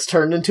where he gets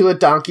turned into a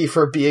donkey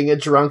for being a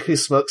drunk who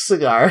smokes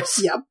cigars.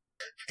 Yep.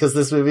 Because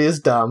this movie is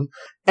dumb.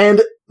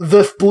 And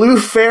the Blue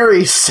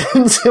Fairy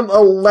sends him a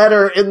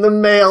letter in the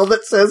mail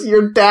that says,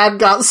 your dad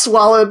got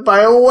swallowed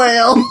by a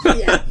whale.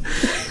 Yeah.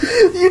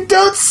 You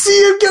don't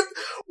see him get...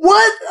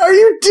 What are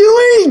you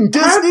doing,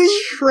 Disney? How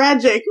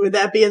tragic would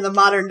that be in the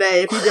modern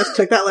day if you just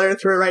took that letter and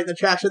threw it right in the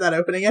trash without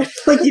opening it?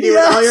 Like you do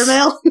with all your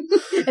mail?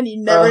 And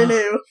you never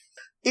knew.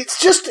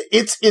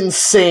 It's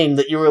insane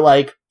that you were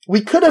like,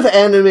 we could have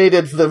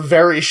animated the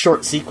very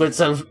short sequence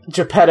of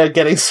Geppetto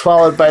getting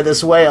swallowed by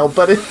this whale,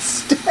 but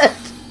instead,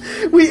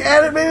 we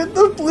animated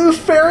the Blue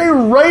Fairy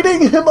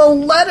writing him a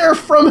letter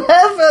from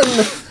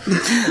heaven!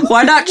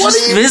 Why not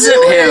just visit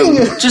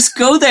him? Just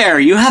go there.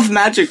 You have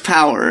magic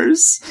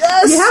powers.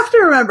 Yes! You have to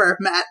remember,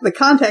 Matt, the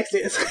context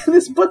is,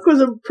 this book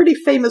was a pretty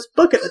famous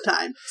book at the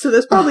time, so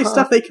there's probably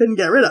stuff they couldn't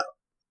get rid of.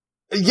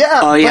 Yeah.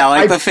 Oh yeah,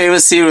 like the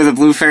famous scene where the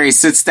Blue Fairy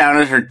sits down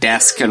at her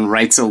desk and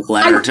writes a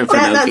letter to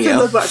Pinocchio. That's in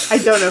the book. I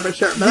don't know for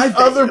sure, but I bet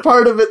The other you.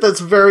 part of it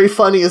that's very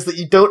funny is that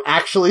you don't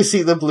actually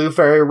see the Blue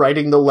Fairy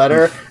writing the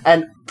letter,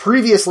 and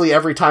previously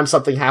every time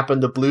something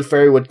happened, the Blue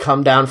Fairy would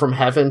come down from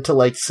heaven to,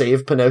 like,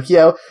 save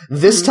Pinocchio.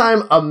 This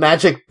time, a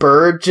magic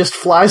bird just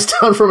flies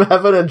down from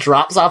heaven and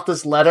drops off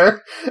this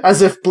letter,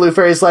 as if Blue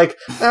Fairy's like,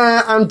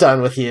 I'm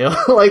done with you.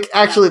 Like,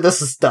 actually,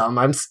 this is dumb.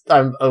 I'm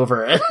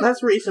over it.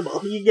 That's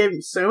reasonable. You gave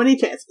him so many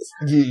chances.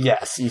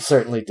 Yes, you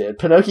certainly did.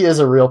 Pinocchio is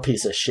a real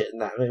piece of shit in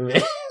that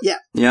movie.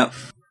 Yep.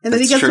 And then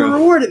he That's gets true. a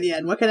reward in the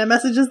end. What kind of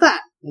message is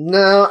that?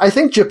 No, I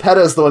think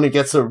Geppetto's the one who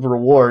gets a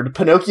reward.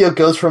 Pinocchio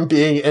goes from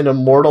being an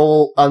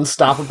immortal,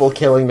 unstoppable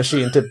killing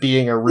machine to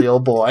being a real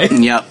boy.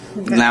 Yep.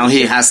 Now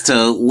he has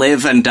to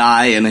live and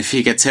die, and if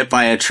he gets hit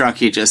by a truck,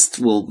 he just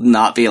will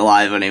not be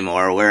alive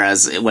anymore,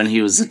 whereas when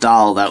he was a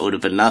doll, that would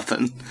have been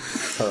nothing.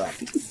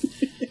 Correct.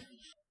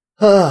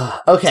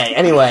 Okay,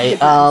 anyway,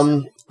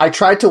 I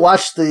tried to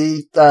watch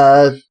the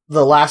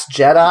Last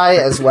Jedi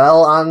as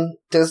well on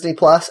Disney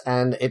Plus,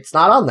 and it's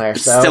not on there,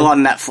 It's so... still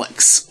on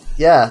Netflix.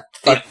 Yeah,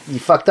 you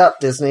fucked up,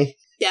 Disney.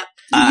 Yeah.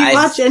 Did you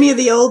watch any of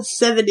the old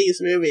 70s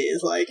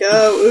movies? Like,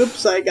 oh,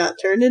 oops, I got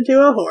turned into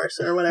a horse,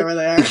 or whatever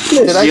they are.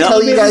 Did I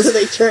tell you guys... That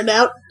they turned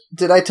out?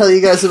 Did I tell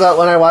you guys about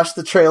when I watched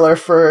the trailer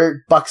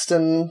for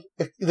Buxton,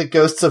 the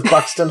Ghosts of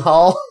Buxton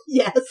Hall?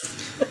 Yes.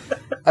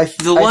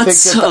 The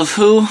what's of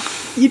who?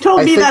 You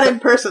told I me think that that- in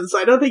person, so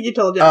I don't think you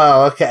told Jeff.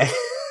 Oh, okay.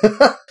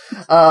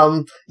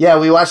 Yeah,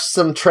 we watched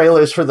some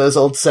trailers for those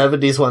old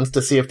 70s ones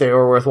to see if they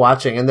were worth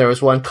watching, and there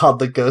was one called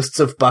The Ghosts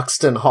of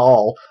Buxton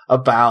Hall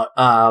about,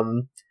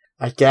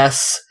 I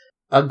guess,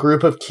 a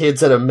group of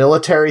kids at a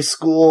military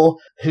school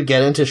who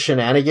get into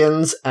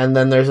shenanigans, and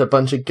then there's a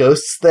bunch of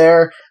ghosts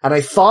there, and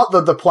I thought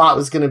that the plot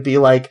was going to be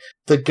like,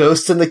 the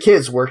ghosts and the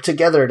kids work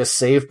together to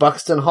save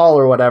Buxton Hall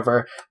or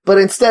whatever, but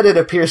instead it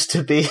appears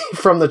to be,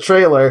 from the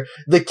trailer,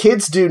 the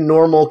kids do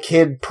normal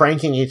kid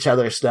pranking each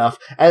other stuff,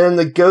 and then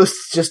the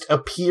ghosts just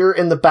appear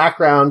in the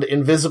background,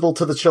 invisible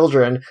to the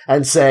children,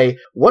 and say,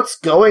 what's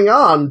going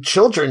on?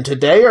 Children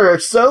today are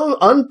so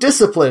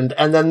undisciplined,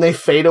 and then they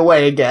fade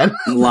away again.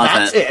 Love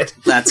That's it.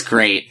 That's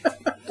great.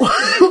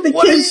 The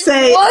What kids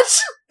say, What?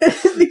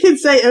 the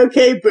kids say,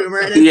 okay, boomer,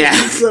 and it Yeah.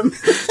 defeats them.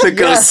 The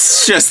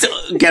ghosts just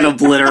get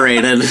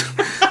obliterated.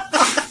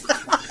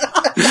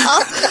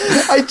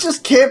 I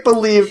just can't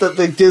believe that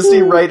the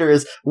Disney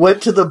writers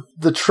went to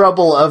the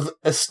trouble of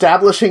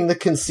establishing the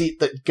conceit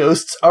that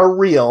ghosts are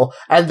real,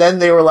 and then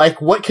they were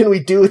like, what can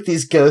we do with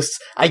these ghosts?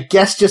 I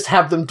guess just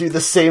have them do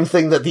the same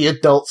thing that the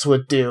adults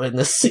would do in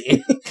this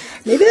scene.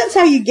 Maybe that's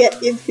how you get,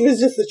 it was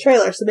just the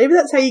trailer, so maybe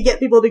that's how you get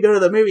people to go to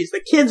the movies.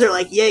 The kids are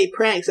like, yay,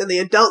 pranks, and the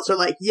adults are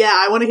like, yeah,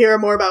 I want to hear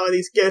more about what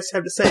these ghosts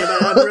have to say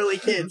about unruly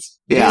kids.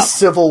 Yeah. These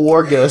Civil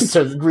War ghosts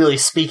are really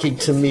speaking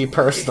to me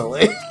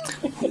personally.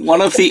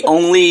 one of the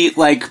only,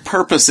 like,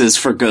 purposes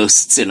for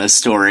ghosts in a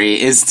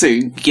story is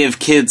to give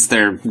kids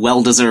their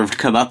well-deserved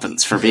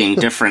comeuppance for being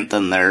different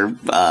than their,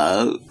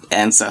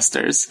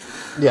 ancestors.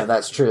 Yeah,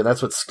 that's true.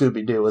 That's what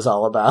Scooby-Doo was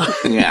all about.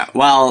 Yeah,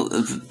 well,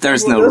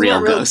 there's no those real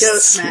aren't real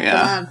ghosts. Matt,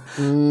 Yeah.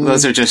 come on.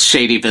 Those are just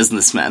shady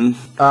businessmen.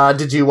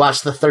 Did you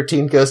watch the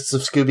 13 Ghosts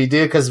of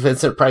Scooby-Doo? Because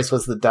Vincent Price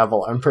was the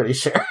devil, I'm pretty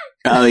sure.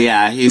 Oh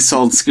yeah, he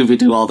sold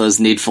Scooby-Doo all those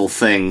needful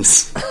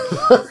things.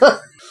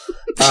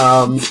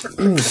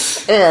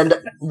 And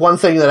one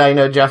thing that I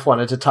know Jeff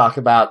wanted to talk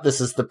about,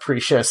 this is the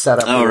pre-show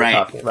setup we were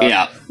talking about.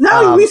 Yeah.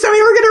 No, we said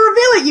we were going to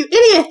reveal it, you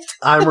idiot!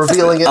 I'm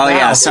revealing it now. Oh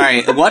yeah,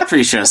 sorry. What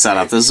pre-show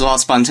setup? This is all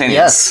spontaneous.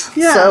 Yes.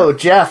 Yeah. So,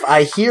 Jeff,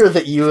 I hear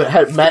that you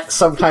had met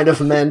some kind of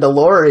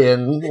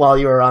Mandalorian while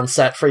you were on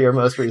set for your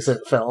most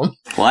recent film.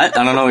 What?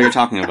 I don't know what you're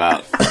talking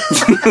about.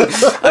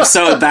 I'm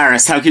so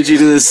embarrassed. How could you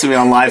do this to me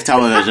on live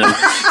television?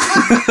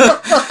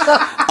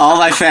 All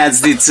my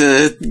fans need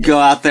to go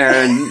out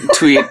there and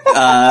tweet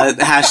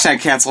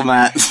hashtag cancel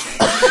Matt.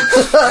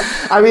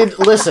 I mean,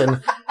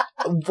 listen,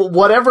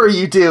 whatever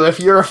you do, if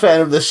you're a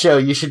fan of this show,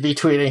 you should be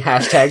tweeting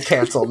hashtag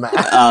cancel Matt.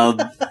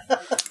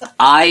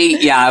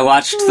 I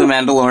watched The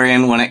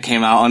Mandalorian when it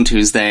came out on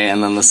Tuesday,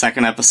 and then the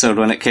second episode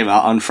when it came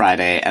out on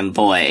Friday, and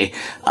boy,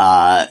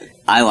 I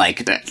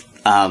liked it.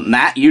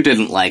 Matt, you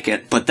didn't like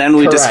it, but then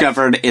we Correct.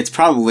 discovered it's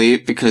probably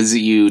because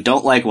you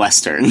don't like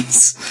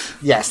Westerns.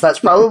 Yes, that's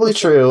probably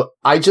true.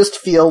 I just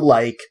feel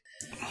like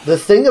the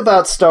thing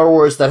about Star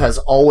Wars that has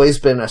always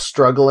been a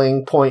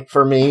struggling point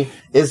for me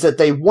is that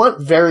they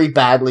want very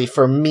badly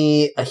for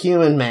me, a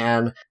human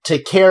man, to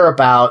care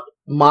about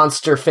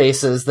monster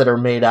faces that are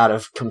made out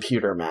of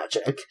computer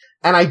magic.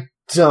 And I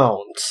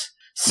don't.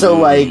 So,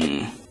 the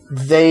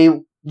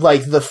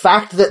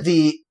fact that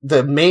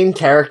the main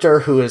character,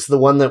 who is the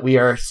one that we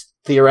are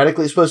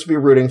theoretically supposed to be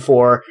rooting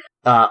for,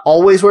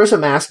 always wears a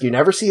mask. You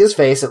never see his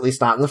face, at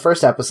least not in the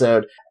first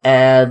episode.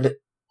 And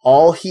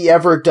all he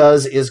ever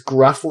does is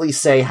gruffly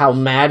say how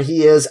mad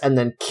he is and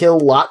then kill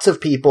lots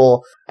of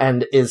people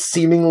and is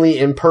seemingly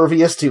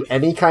impervious to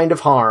any kind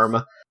of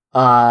harm.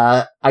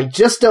 I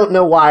just don't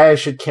know why I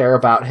should care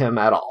about him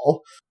at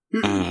all.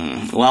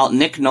 Well,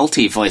 Nick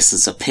Nolte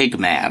voices a pig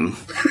man.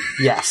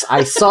 Yes,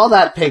 I saw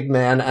that pig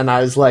man and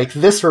I was like,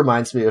 this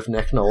reminds me of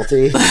Nick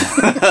Nolte.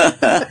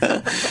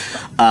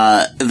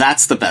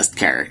 That's the best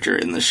character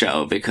in the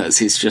show because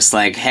he's just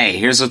like, hey,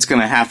 here's what's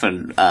gonna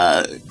happen,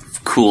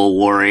 cool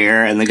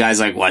warrior. And the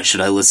guy's like, why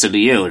should I listen to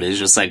you? And he's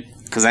just like,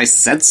 because I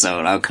said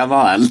so. Now, come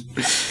on.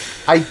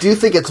 I do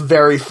think it's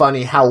very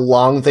funny how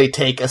long they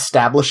take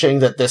establishing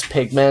that this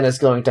pigman is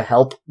going to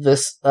help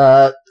this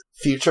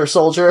future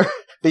soldier,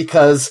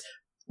 because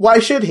why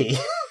should he?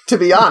 To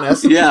be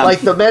honest. Yeah.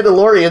 Like, the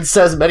Mandalorian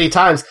says many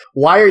times,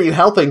 why are you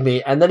helping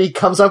me? And then he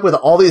comes up with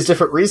all these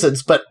different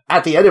reasons, but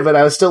at the end of it,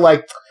 I was still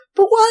like,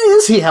 but why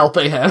is he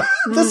helping him?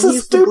 This is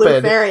He's the Blue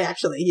stupid. Fairy,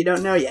 actually. You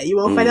don't know yet. You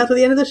won't find out till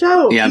the end of the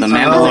show. Yeah, the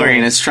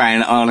Mandalorian is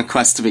trying on a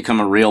quest to become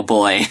a real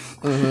boy.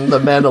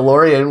 The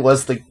Mandalorian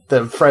was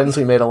the friends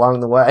we made along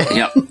the way.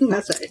 Yep.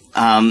 That's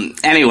right.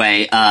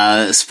 Anyway,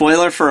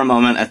 spoiler for a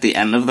moment at the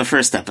end of the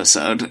first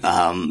episode.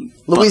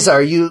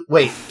 Louisa, Yeah.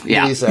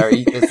 Louisa,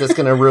 is this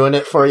going to ruin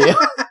it for you?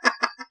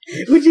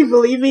 Would you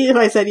believe me if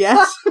I said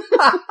yes?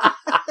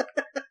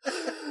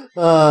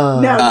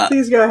 No,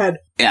 please go ahead.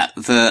 Yeah,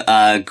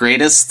 the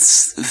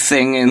greatest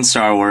thing in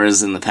Star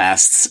Wars in the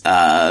past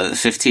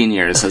 15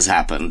 years has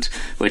happened,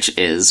 which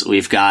is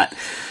we've got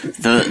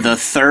the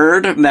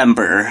third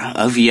member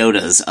of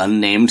Yoda's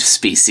unnamed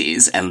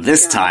species, and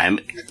this time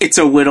it's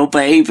a little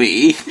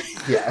baby.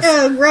 Yes.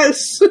 Oh,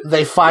 gross.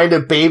 They find a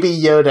baby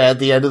Yoda at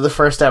the end of the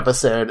first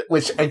episode,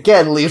 which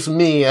again leaves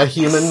me, a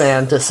human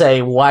man, to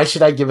say, why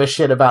should I give a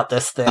shit about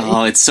this thing?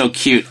 Oh, it's so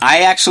cute.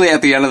 I actually,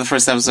 at the end of the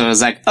first episode,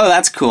 was like, oh,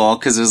 that's cool,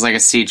 because it was like a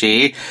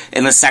CG.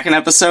 In the second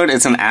episode,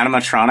 it's an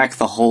animatronic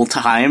the whole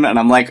time, and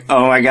I'm like,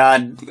 oh my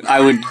god, I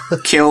would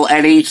kill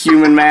any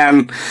human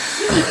man.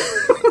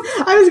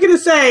 I was gonna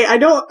say, I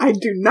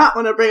do not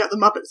want to bring up the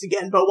Muppets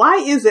again, but why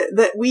is it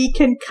that we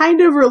can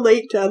kind of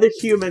relate to other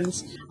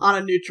humans on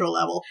a neutral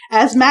level?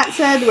 As Matt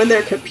said, when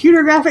they're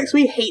computer graphics,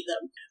 we hate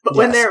them. But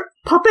when Yes. they're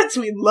puppets,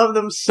 we love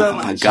them so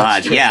much. Oh my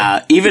god,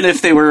 yeah. Even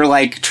if they were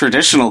like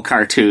traditional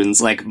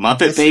cartoons, like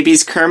Muppet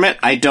Babies Kermit,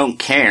 I don't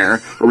care.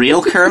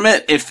 Real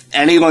Kermit, if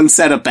anyone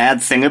said a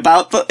bad thing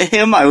about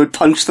him, I would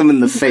punch them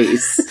in the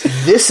face.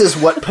 This is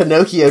what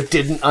Pinocchio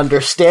didn't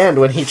understand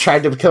when he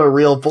tried to become a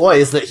real boy,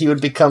 is that he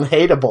would become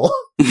hateable.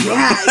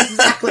 Yeah,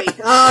 exactly.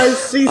 Oh,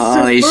 he's so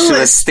Oh, he should have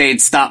foolish.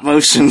 stayed stop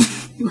motion.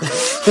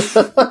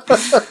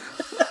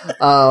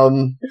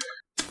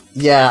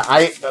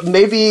 Yeah,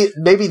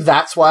 maybe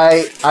that's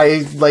why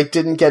I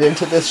didn't get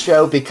into this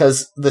show,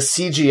 because the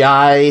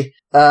CGI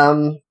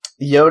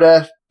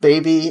Yoda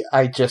baby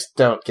I just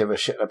don't give a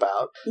shit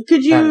about.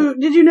 Did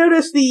you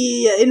notice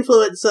the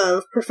influence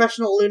of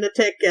professional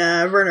lunatic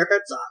Werner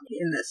Herzog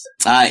in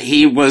this?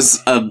 He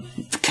was a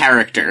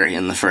character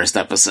in the first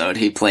episode.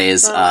 He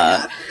plays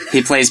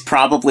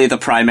probably the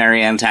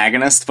primary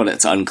antagonist, but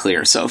it's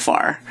unclear so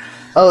far.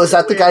 Oh, is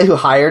that the guy who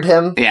hired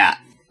him? Yeah.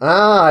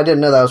 Ah, I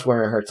didn't know that was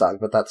Werner Herzog,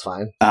 but that's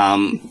fine.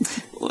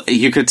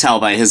 You could tell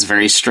by his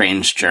very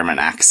strange German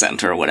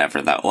accent or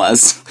whatever that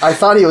was. I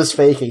thought he was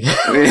faking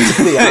it,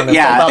 to be honest.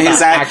 Yeah, I thought his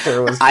that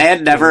actor was... I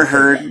had never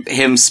heard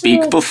him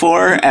speak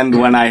before, and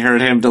when I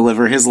heard him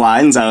deliver his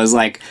lines, I was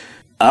like,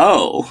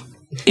 oh,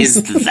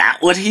 is that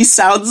what he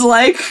sounds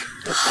like?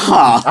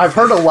 Huh. I've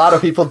heard a lot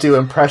of people do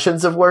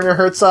impressions of Werner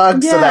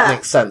Herzog, so that Yeah.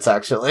 makes sense,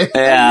 actually.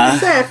 Yeah.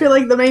 I feel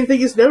like the main thing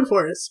he's known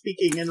for is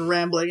speaking and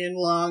rambling in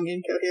long,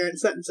 incoherent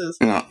sentences.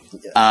 Yeah.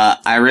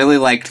 I really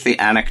liked the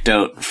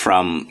anecdote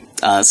from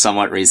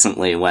somewhat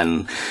recently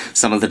when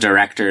some of the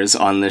directors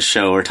on this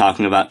show were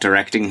talking about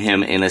directing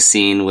him in a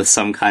scene with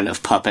some kind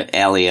of puppet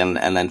alien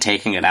and then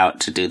taking it out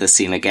to do the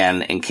scene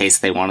again in case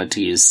they wanted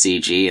to use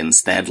CG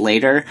instead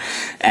later.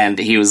 And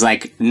he was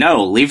like,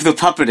 no, leave the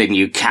puppet in,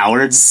 you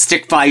cowards.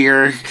 Stick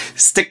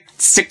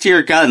to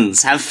your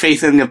guns. Have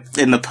faith in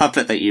the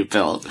puppet that you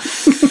built.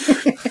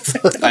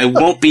 I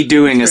won't be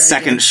doing a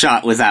second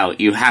shot without.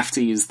 You have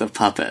to use the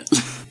puppet.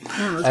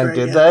 And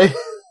did they?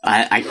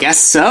 I guess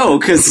so,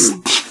 because,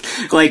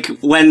 like,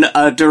 when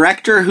a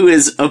director who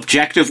is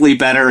objectively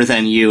better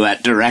than you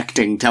at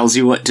directing tells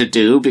you what to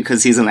do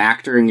because he's an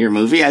actor in your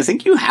movie, I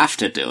think you have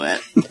to do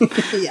it.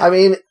 Yeah. I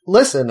mean,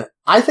 listen,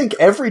 I think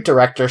every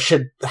director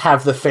should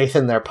have the faith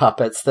in their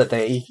puppets that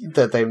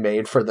they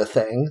made for the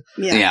thing.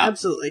 Yeah,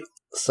 absolutely.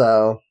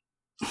 So,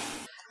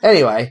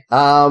 anyway,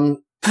 so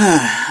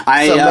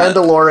I,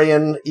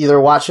 Mandalorian, either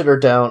watch it or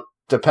don't,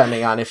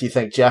 depending on if you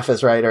think Jeff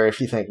is right or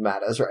if you think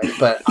Matt is right.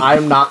 But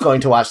I'm not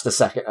going to watch the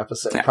second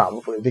episode,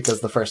 probably,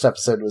 because the first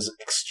episode was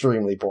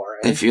extremely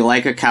boring. if you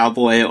like a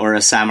cowboy or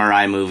a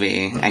samurai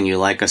movie and you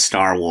like a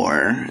Star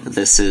War,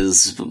 this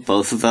is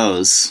both of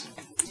those.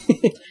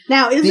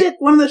 Now, is it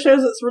one of the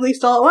shows that's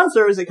released all at once,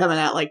 or is it coming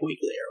out, like,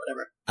 weekly or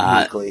whatever?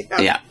 Weekly.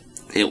 Yeah.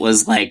 It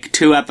was like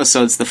 2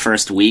 episodes the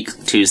first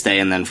week, Tuesday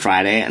and then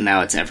Friday, and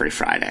now it's every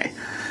Friday.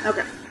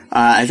 Okay.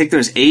 I think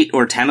there's 8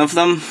 or 10 of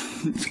them.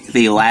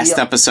 The last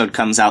episode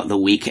comes out the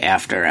week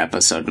after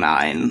episode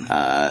 9.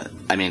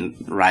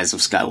 Rise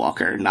of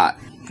Skywalker, not...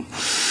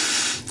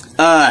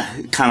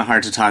 kind of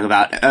hard to talk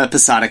about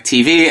episodic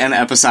TV and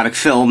episodic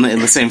film in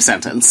the same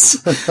sentence.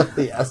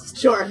 Yes.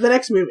 Sure, the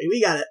next movie,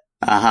 we got it.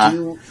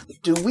 Uh-huh.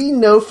 Do we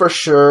know for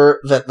sure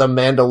that the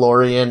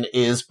Mandalorian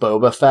is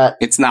Boba Fett?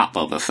 It's not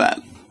Boba Fett.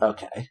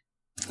 Okay.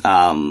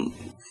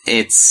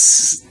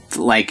 It's...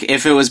 like,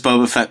 if it was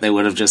Boba Fett, they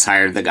would have just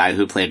hired the guy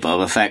who played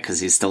Boba Fett, because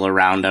he's still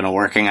around and a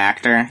working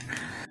actor.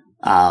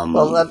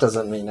 Well, that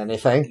doesn't mean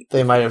anything.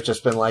 They might have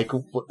just been like,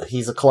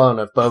 he's a clone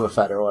of Boba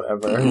Fett or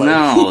whatever.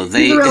 No,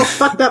 they... He's a real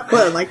fucked up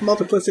clone, like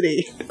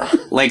Multiplicity.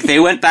 Like, they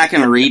went back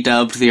and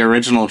redubbed the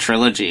original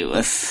trilogy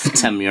with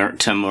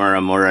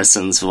Tamura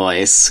Morrison's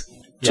voice,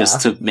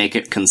 just to make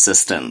it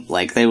consistent.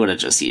 Like, they would have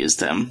just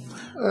used him.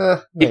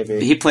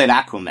 Maybe. He played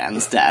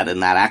Aquaman's dad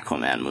in that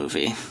Aquaman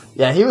movie.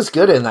 Yeah, he was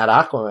good in that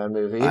Aquaman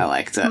movie. I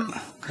liked it.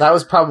 That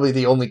was probably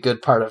the only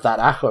good part of that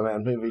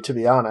Aquaman movie, to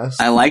be honest.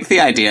 I like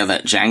the idea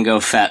that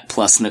Jango Fett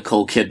plus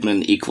Nicole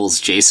Kidman equals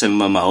Jason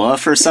Momoa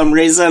for some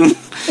reason.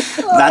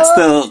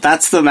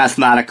 That's the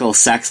mathematical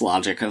sex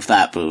logic of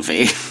that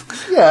movie.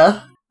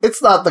 Yeah.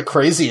 It's not the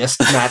craziest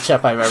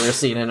matchup I've ever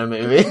seen in a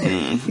movie.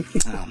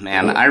 Oh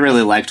man, I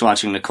really liked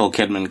watching Nicole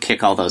Kidman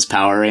kick all those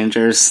Power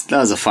Rangers. That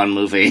was a fun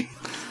movie.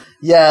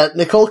 Yeah,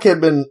 Nicole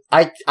Kidman,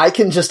 I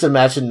can just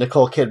imagine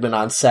Nicole Kidman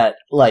on set,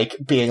 like,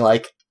 being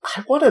like,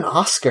 I want an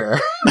Oscar.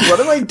 What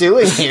am I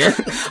doing here?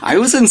 I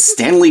was in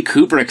Stanley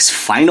Kubrick's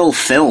final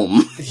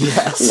film.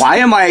 Yes. Why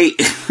am I...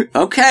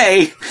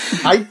 Okay.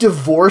 I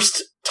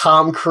divorced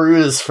Tom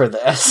Cruise for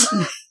this.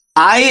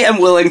 I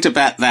am willing to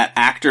bet that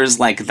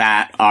actors like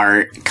that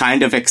are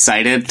kind of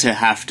excited to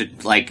have to,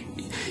 like...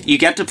 You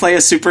get to play a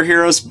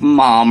superhero's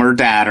mom or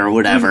dad or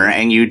whatever,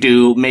 and you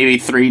do maybe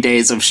 3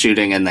 days of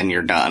shooting and then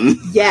you're done.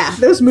 Yeah,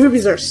 those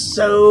movies are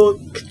so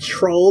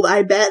controlled,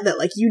 I bet, that,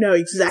 like, you know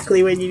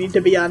exactly when you need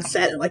to be on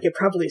set, and, like, it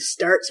probably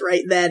starts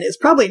right then. It's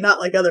probably not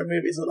like other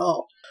movies at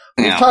all.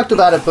 We've talked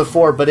about it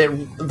before, but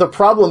the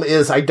problem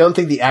is I don't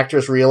think the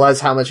actors realize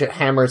how much it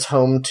hammers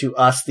home to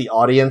us, the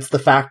audience, the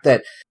fact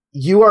that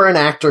you are an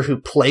actor who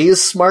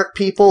plays smart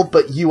people,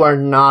 but you are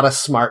not a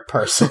smart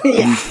person.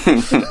 Yeah.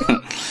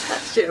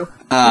 That's true.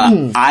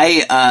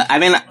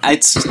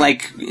 It's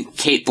like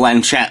Cate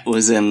Blanchett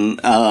was in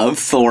a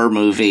Thor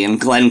movie and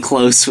Glenn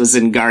Close was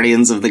in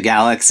Guardians of the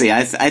Galaxy.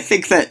 I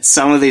think that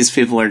some of these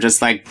people are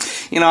just like,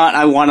 you know what,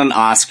 I want an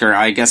Oscar.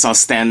 I guess I'll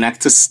stand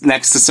next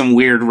to some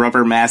weird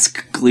rubber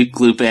mask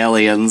gloop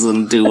aliens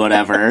and do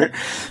whatever.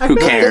 Who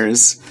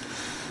cares?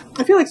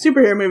 I feel like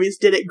superhero movies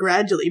did it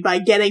gradually by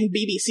getting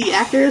BBC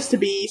actors to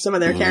be some of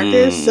their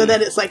characters, so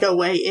that it's like a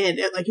way in.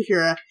 Like if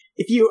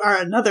you are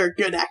another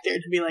good actor,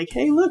 to be like,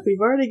 hey, look,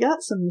 we've already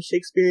got some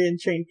Shakespearean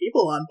trained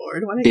people on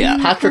board. Why don't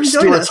you Patrick come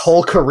join Stewart's us?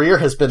 whole career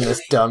has been this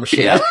dumb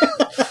shit. Yeah.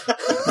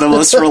 The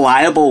most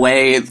reliable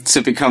way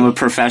to become a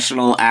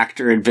professional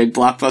actor in big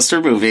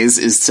blockbuster movies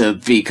is to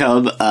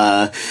become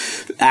a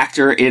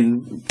actor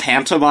in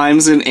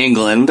pantomimes in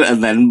England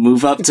and then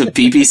move up to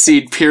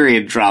BBC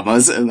period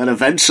dramas, and then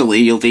eventually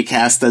you'll be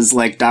cast as,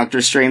 like,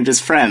 Doctor Strange's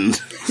friend.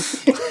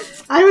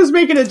 I was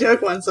making a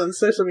joke once on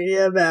social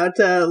media about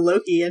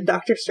Loki and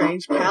Doctor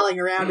Strange palling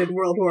around in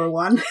World War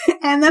One,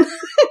 and then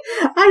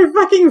I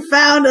fucking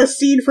found a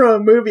scene from a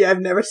movie I've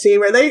never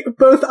seen where they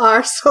both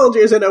are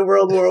soldiers in a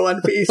World War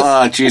One piece.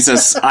 Oh,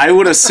 Jesus. I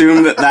would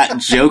assume that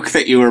joke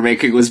that you were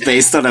making was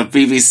based on a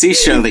BBC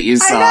show that you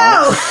saw. I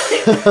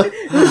know!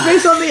 It was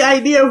based on the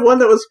idea of one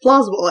that was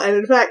plausible, and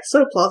in fact,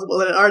 so plausible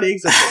that it already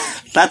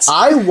existed. That's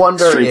I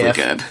wonder extremely if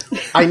good.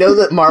 I know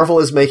that Marvel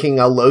is making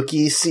a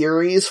Loki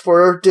series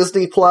for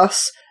Disney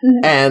Plus,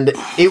 and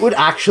it would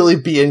actually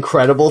be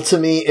incredible to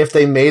me if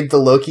they made the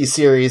Loki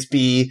series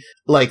be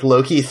like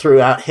Loki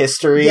throughout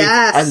history,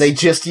 Yes. and they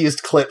just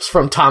used clips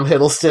from Tom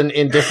Hiddleston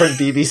in different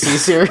BBC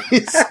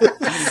series.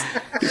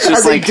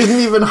 And they didn't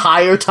even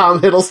hire Tom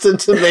Hiddleston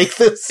to make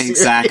this series.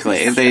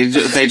 Exactly.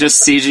 They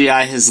just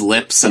CGI his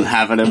lips and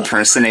have an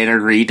impersonator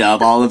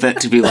redub all of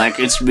it to be like,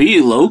 it's me,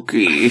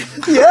 Loki.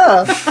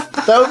 Yeah,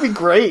 that would be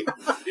great.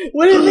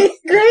 Wouldn't it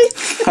be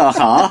great?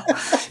 Uh-huh.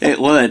 It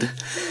would.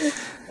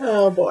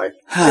 Oh boy.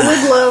 I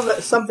would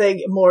love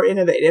something more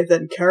innovative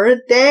than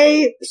current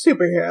day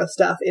superhero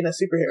stuff in a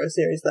superhero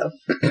series, though.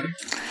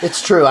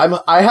 It's true.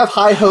 I have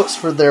high hopes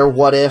for their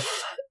What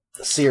If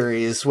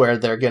series where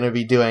they're going to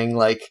be doing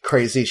like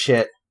crazy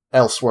shit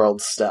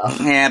Elseworld stuff.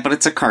 Yeah, but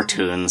it's a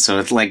cartoon, so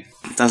it's like,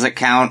 does it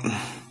count?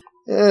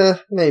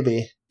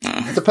 Maybe.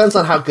 It depends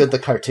on how good the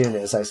cartoon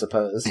is, I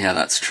suppose. Yeah,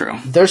 that's true.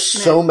 There's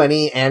so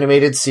many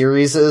animated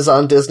series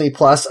on Disney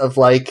Plus of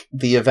like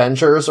the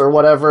Avengers or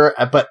whatever,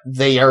 but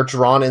they are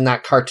drawn in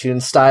that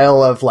cartoon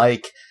style of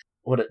like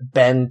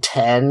Ben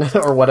 10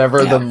 or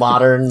whatever the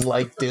modern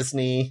like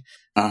Disney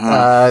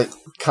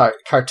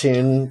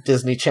cartoon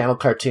Disney Channel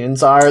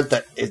cartoons are.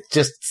 That it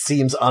just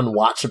seems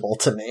unwatchable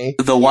to me.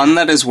 The one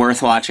that is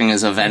worth watching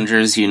is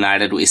Avengers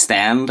United We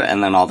Stand,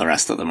 and then all the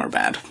rest of them are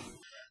bad.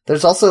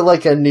 There's also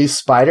like a new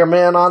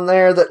Spider-Man on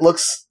there that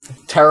looks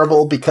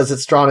terrible because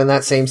it's drawn in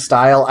that same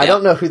style. I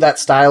don't know who that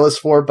style is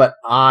for, but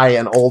I,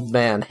 an old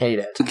man, hate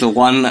it. The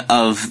one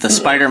of the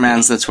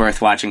Spider-Mans that's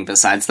worth watching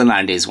besides the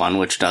 90s one,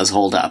 which does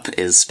hold up,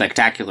 is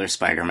Spectacular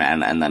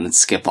Spider-Man, and then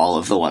skip all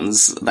of the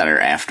ones that are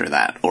after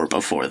that or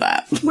before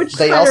that. Which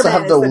They also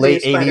Spider-Man have the is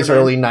late new 80s, Spider-Man?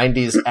 early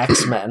 90s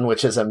X-Men,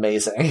 which is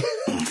amazing.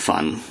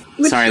 Fun.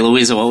 Sorry,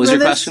 Louisa, what was For your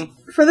this- question?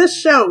 For this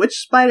show, which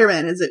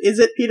Spider-Man is it? Is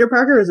it Peter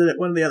Parker or is it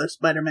one of the other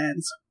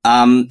Spider-Mans?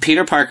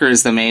 Peter Parker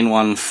is the main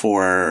one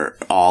for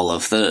all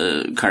of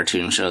the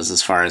cartoon shows,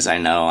 as far as I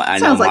know. I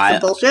Sounds know like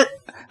some bullshit.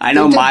 I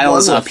know They did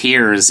Miles one with-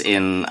 appears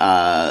in,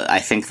 I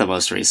think the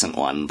most recent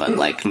one, but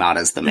like not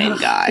as the main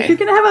If guy. you're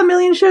gonna have a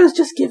million shows,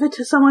 just give it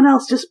to someone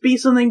else. Just be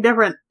something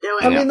different. Do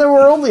it. I mean, there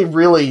were only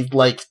really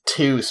like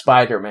 2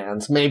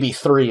 Spider-Mans, maybe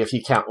 3 if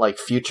you count like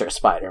future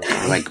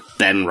Spider-Man. Like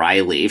Ben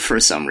Reilly for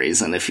some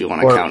reason, if you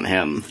want to Or- count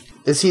him.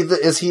 Is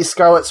he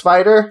Scarlet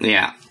Spider?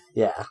 Yeah.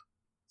 Yeah.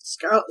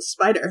 Scarlet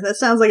Spider. That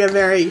sounds like a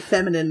very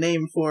feminine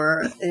name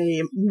for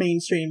a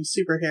mainstream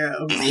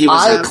superhero. He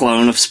was a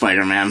clone of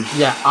Spider-Man.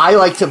 Yeah, I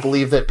like to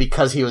believe that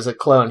because he was a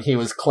clone, he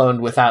was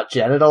cloned without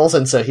genitals,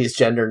 and so he's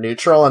gender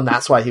neutral, and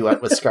that's why he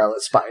went with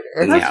Scarlet Spider.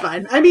 That's Yeah.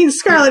 fine. I mean,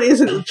 Scarlet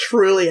isn't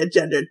truly a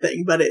gendered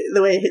thing, but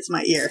the way it hits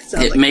my ear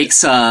sounds It like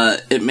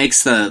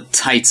makes the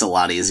tights a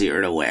lot easier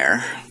to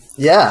wear.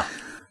 Yeah.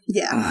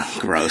 yeah.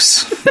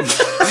 Gross.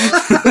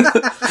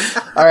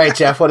 All right,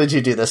 Jeff, what did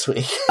you do this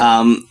week?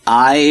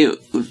 I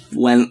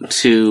went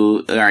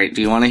to... Alright,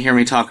 do you want to hear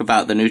me talk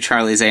about the new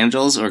Charlie's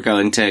Angels or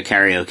going to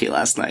karaoke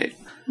last night?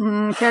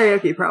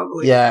 Karaoke,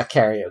 probably. Yeah,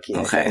 karaoke.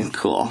 I Okay, think.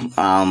 cool.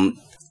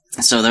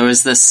 So there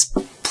was this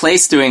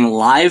place doing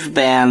live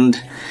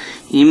band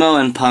emo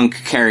and punk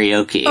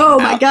karaoke. Oh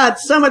my god,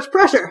 so much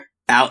pressure!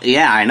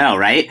 Yeah, I know,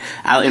 right?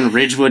 Out in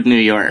Ridgewood, New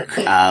York,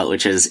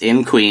 which is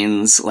in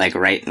Queens, like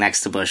right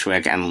next to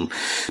Bushwick, and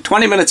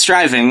 20 minutes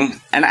driving,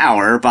 an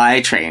hour by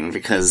train,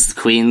 because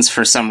Queens,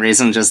 for some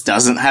reason, just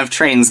doesn't have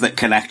trains that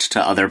connect to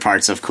other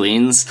parts of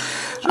Queens,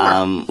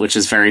 which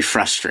is very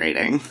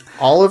frustrating.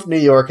 All of New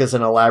York is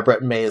an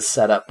elaborate maze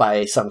set up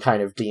by some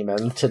kind of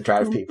demon to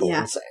drive people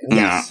Yeah. insane.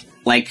 Yeah.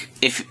 Like,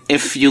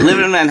 if you live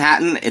in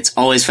Manhattan, it's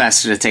always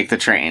faster to take the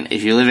train.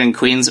 If you live in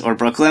Queens or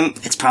Brooklyn,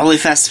 it's probably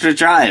faster to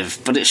drive,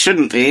 but it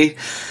shouldn't be.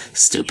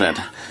 Stupid.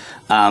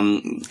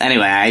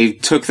 Anyway, I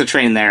took the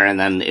train there, and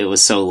then it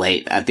was so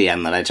late at the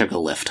end that I took a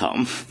Lyft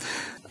home.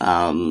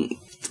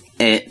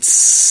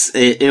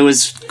 It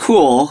was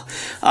cool.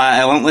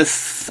 I went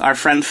with our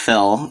friend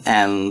Phil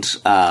and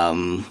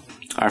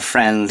our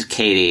friend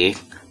Katie,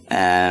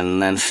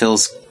 and then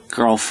Phil's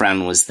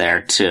girlfriend was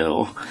there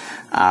too.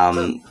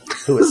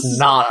 Who is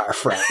not our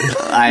friend.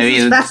 I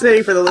mean,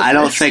 Fascinating for the listeners.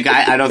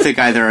 I don't think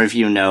either of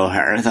you know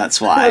her.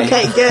 That's why.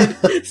 Okay,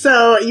 good.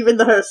 So even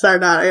the hosts are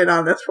not in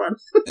on this one.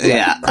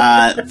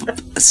 Yeah.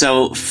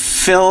 So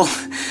Phil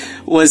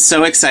was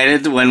so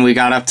excited when we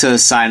got up to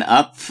sign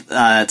up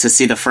to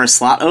see the first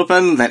slot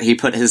open that he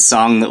put his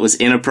song that was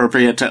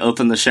inappropriate to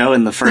open the show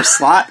in the first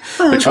slot,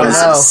 which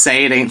was no.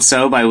 "Say It Ain't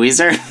So" by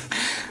Weezer.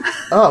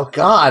 Oh,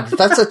 God.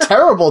 That's a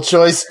terrible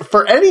choice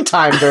for any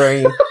time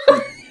during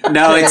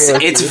No,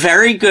 it's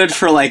very good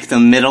for like the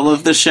middle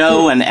of the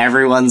show when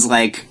everyone's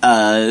like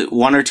 1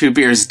 or 2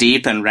 beers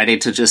deep and ready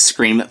to just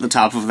scream at the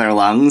top of their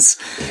lungs.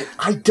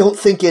 I don't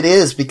think it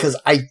is, because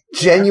I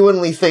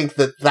genuinely think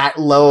that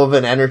low of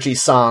an energy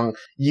song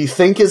you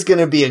think is going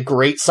to be a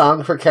great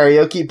song for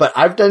karaoke, but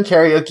I've done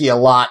karaoke a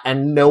lot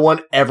and no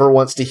one ever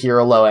wants to hear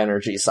a low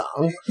energy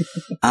song.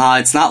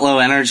 It's not low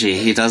energy.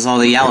 He does all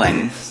the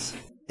yelling.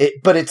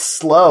 But it's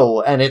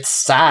slow and it's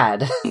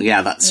sad.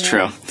 Yeah, that's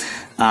true.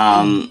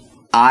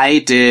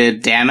 I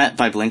did Damn It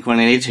by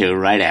Blink-182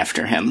 right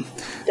after him.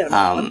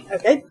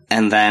 Okay.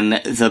 And then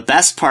the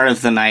best part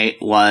of the night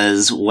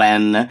was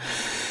when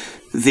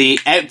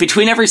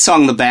between every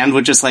song, the band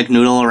would just like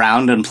noodle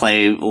around and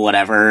play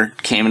whatever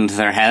came into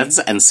their heads,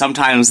 and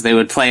sometimes they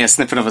would play a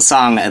snippet of a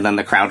song and then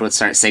the crowd would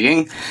start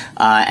singing.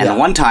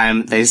 One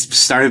time they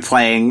started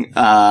playing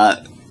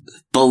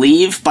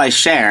Believe by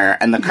Cher,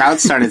 and the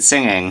crowd started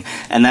singing,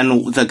 and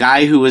then the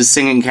guy who was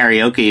singing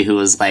karaoke, who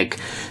was like,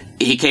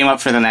 he came up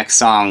for the next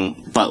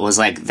song, but was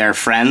like their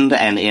friend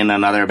and in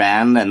another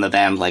band, and the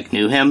band like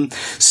knew him,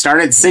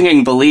 started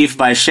singing Believe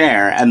by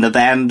Cher, and the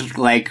band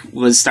like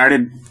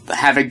started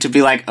having to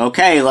be like,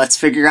 okay, let's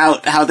figure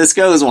out how this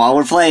goes while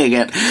we're playing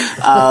it.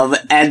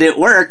 And it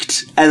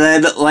worked. And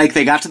then, like,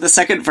 they got to the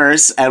second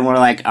verse, and we're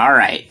like, all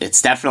right,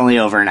 it's definitely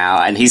over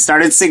now. And he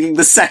started singing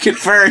the second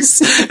verse,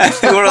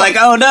 and we're like,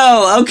 oh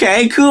no,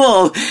 okay,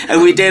 cool.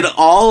 And we did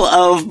all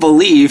of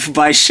Believe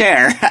by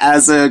Cher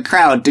as a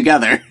crowd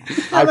together.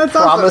 I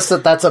promise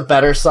that that's a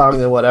better song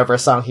than whatever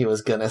song he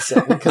was gonna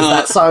sing, because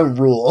that song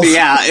rules.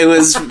 Yeah, it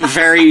was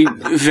very,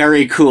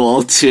 very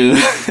cool to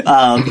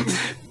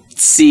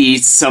see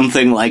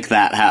something like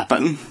that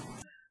happen.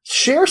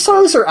 Cher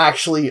songs are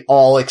actually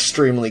all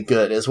extremely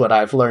good, is what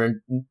I've learned,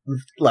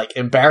 like,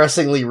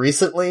 embarrassingly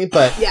recently,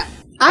 but... Yeah,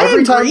 I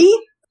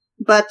agree,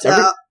 but,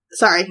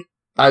 sorry.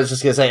 I was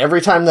just gonna say,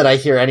 every time that I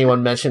hear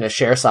anyone mention a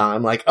Cher song,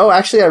 I'm like, oh,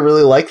 actually, I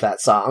really like that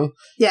song.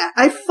 Yeah,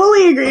 I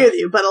fully agree with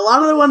you, but a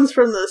lot of the ones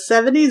from the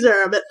 70s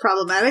are a bit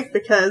problematic,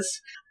 because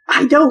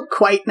I don't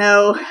quite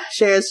know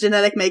Cher's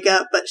genetic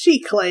makeup, but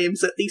she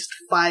claims at least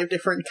 5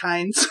 different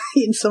kinds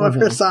in some of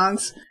her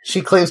songs.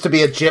 She claims to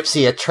be a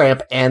gypsy, a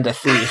tramp, and a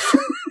thief.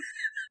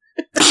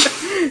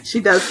 She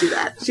does do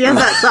that. She has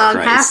that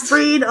song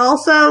Half-Breed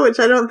also, which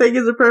I don't think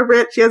is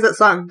appropriate. She has that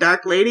song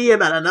Dark Lady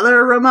about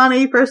another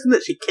Romani person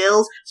that she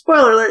kills.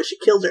 Spoiler alert, she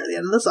kills her at the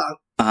end of the song.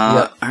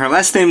 Her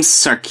last name's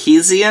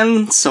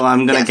Sarkeesian, so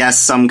I'm gonna guess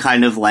some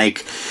kind of,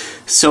 like,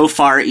 so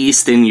far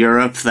east in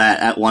Europe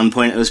that at one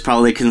point it was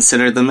probably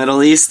considered the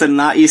Middle East and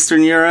not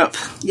Eastern Europe.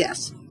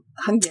 Yes.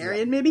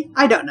 Hungarian, maybe?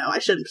 I don't know. I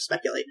shouldn't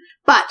speculate.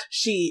 But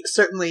she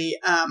certainly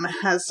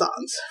has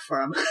songs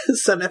from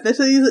some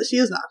ethnicities that she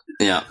is not.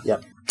 Yeah.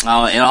 Yep.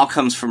 Oh, it all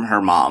comes from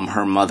her mom.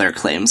 Her mother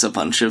claims a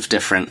bunch of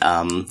different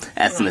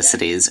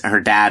ethnicities. Okay.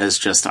 Her dad is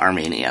just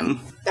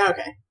Armenian.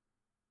 Okay.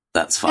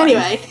 That's fine.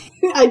 Anyway,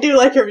 I do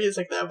like her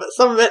music, though, but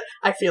some of it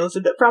I feel is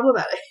a bit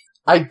problematic.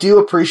 I do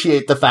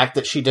appreciate the fact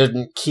that she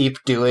didn't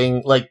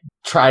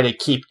try to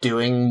keep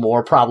doing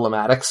more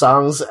problematic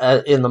songs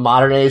in the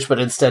modern age, but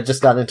instead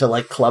just got into,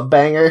 like, club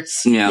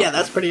bangers. Yeah,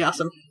 that's pretty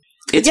awesome.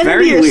 It's get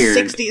very into your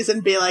weird. 60s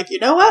and be like, you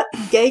know what?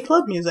 Gay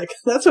club music.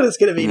 That's what it's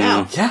going to be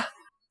now. Yeah.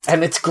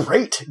 And it's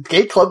great.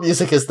 Gay club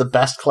music is the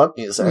best club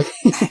music.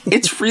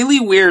 It's really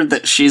weird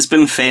that she's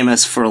been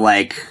famous for,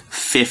 like,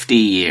 50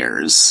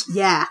 years.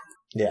 Yeah.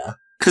 Yeah.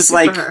 Because,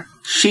 like,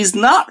 she's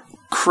not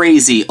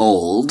crazy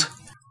old.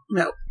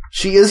 No.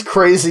 She is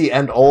crazy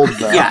and old,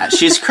 though. Yeah,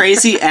 she's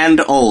crazy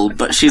and old,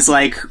 but she's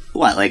like,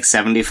 what, like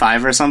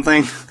 75 or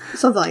something?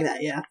 Something like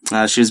that,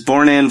 yeah. She was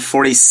born in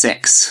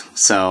 46,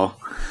 so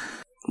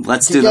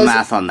let's do the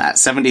math on that.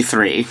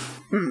 73.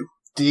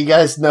 Do you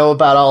guys know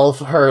about all of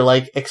her,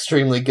 like,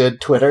 extremely good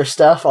Twitter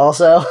stuff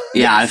also?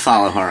 Yeah, I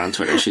follow her on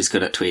Twitter. She's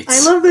good at tweets.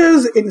 I love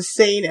those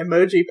insane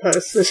emoji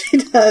posts that she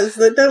does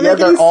that don't make any sense.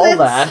 Yeah, they're all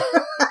that.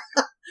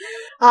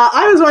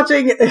 I was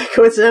watching,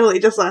 coincidentally,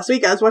 just last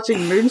week, I was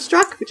watching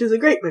Moonstruck, which is a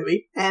great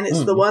movie, and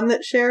it's the one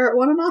that Cher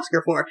won an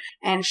Oscar for.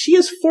 And she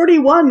is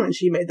 41 when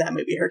she made that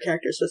movie. Her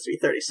character is supposed to be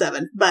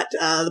 37. But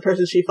the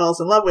person she falls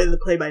in love with,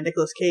 played by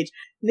Nicolas Cage.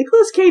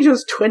 Nicolas Cage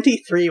was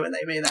 23 when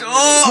they made that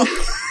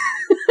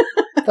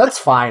movie. That's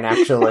fine,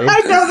 actually.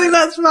 I don't think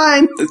that's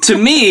fine. To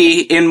me,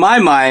 in my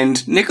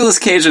mind, Nicolas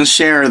Cage and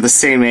Cher are the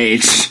same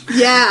age.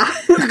 Yeah.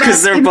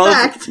 Because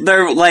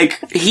they're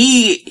like,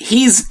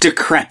 he's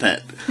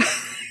decrepit.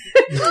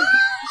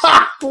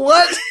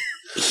 What?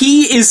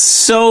 He is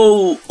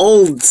so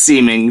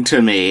old-seeming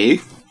to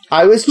me.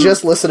 I was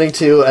just listening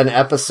to an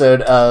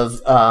episode of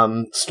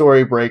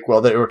Story Break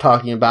where they were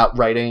talking about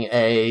writing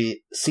a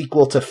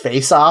sequel to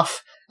Face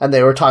Off, and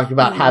they were talking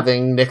about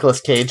having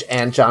Nicolas Cage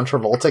and John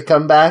Travolta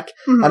come back,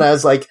 and I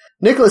was like,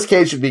 Nicolas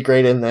Cage would be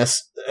great in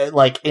this,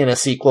 like, in a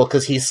sequel,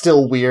 because he's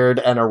still weird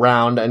and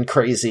around and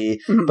crazy,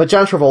 but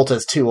John Travolta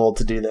is too old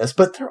to do this,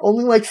 but they're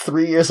only, like,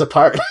 3 years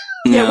apart.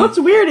 Yeah, what's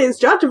weird is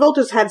John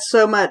Travolta's had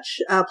so much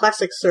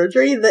plastic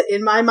surgery that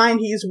in my mind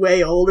he's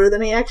way older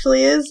than he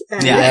actually is.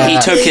 And he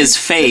took his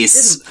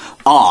face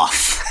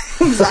off.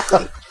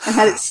 Exactly. and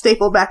had it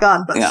stapled back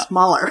on, but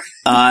smaller.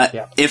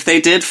 If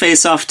they did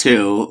Face Off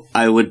 2,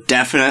 I would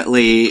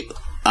definitely...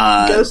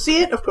 Go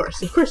see it? Of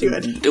course you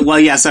would. Well,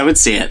 yes, I would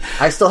see it.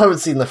 I still haven't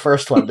seen the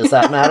first one. Does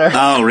that matter?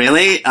 Oh,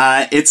 really?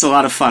 It's a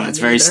lot of fun. It's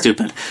very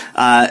stupid.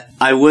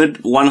 I would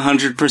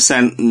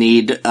 100%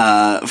 need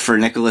for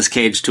Nicolas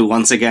Cage to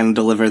once again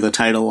deliver the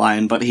title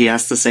line, but he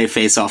has to say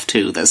Face Off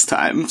 2 this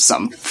time,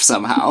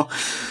 somehow.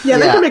 Yeah,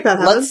 they can make that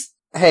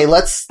happen.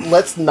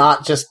 Let's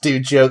not just do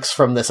jokes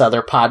from this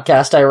other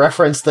podcast I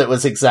referenced that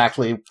was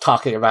exactly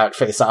talking about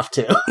Face Off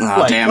 2.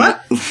 Oh, damn it.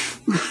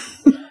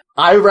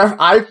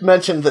 I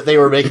mentioned that they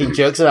were making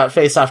jokes about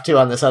Face Off 2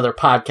 on this other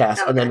podcast,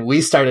 and then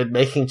we started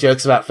making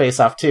jokes about Face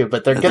Off 2,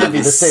 but they're going to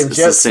be the same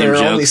jokes. There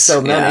are only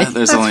so many. Yeah,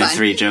 there's only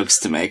 3 jokes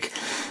to make.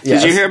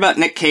 Yes. Did you hear about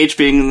Nick Cage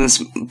being in this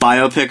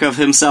biopic of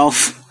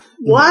himself?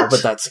 What? No,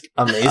 but that's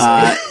amazing.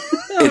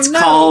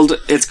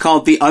 It's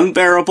called The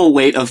Unbearable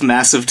Weight of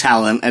Massive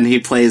Talent, and he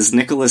plays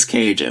Nicolas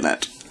Cage in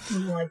it. Oh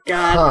my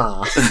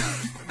god.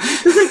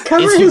 Does it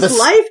cover his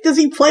life? Does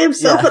he play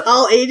himself at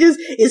all ages?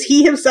 Is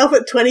he himself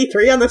at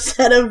 23 on the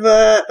set of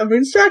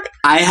Moonstruck?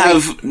 I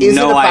have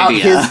no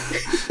idea.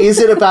 Is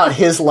it about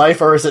his life,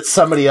 or is it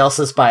somebody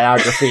else's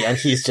biography and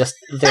he's just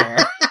there?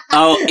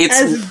 Oh, it's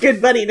as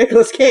good buddy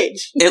Nicolas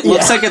Cage. It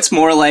looks like it's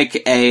more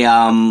like a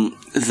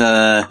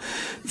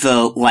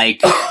the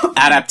like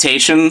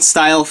adaptation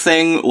style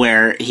thing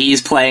where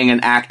he's playing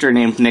an actor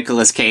named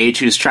Nicolas Cage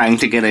who's trying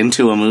to get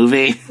into a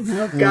movie.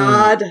 Oh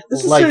god.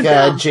 This is like so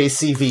dumb.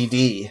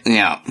 JCVD.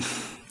 Yeah.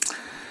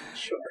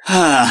 Sure.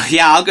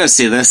 Yeah, I'll go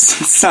see this.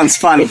 Sounds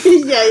fun.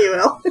 Yeah, you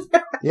will.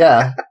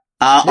 Yeah.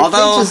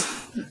 Although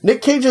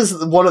Nick Cage is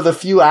one of the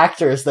few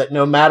actors that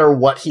no matter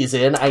what he's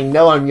in, I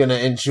know I'm going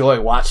to enjoy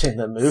watching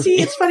the movie.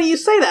 See, it's funny you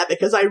say that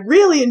because I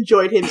really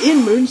enjoyed him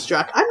in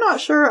Moonstruck. I'm not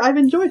sure I've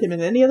enjoyed him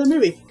in any other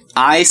movie.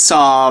 I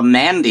saw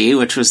Mandy,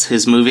 which was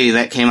his movie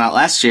that came out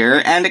last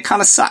year, and it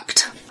kind of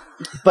sucked.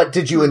 But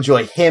did you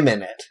enjoy him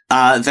in it?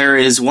 There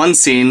is one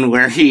scene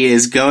where he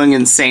is going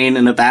insane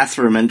in a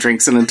bathroom and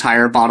drinks an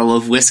entire bottle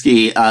of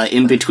whiskey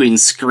in between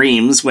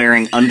screams,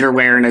 wearing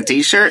underwear and a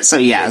t-shirt, so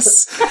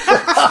yes.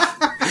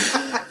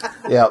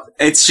 Yep.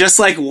 It's just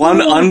like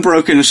one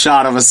unbroken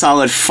shot of a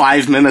solid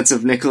 5 minutes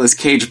of Nicolas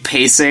Cage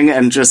pacing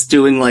and just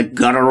doing like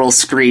guttural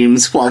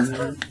screams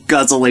while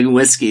guzzling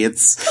whiskey.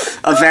 It's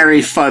a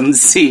very fun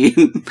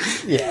scene.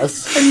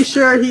 Yes. Are you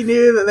sure he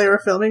knew that they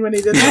were filming when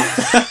he did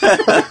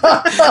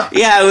that?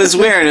 Yeah, it was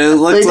weird. It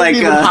looked they didn't like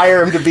even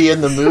hire him to be in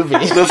the movie.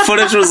 The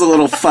footage was a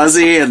little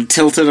fuzzy and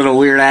tilted at a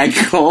weird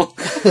angle.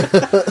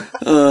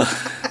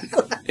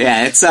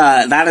 Yeah, it's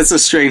that is a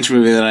strange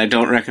movie that I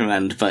don't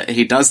recommend, but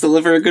he does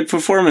deliver a good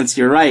performance.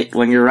 You're right.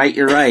 When you're right,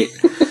 you're right.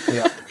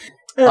 Yeah.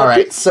 All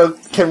right, so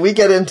can we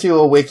get into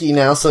a wiki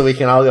now so we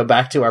can all go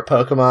back to our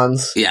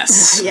Pokemons?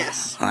 Yes.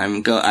 Yes.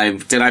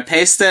 Did I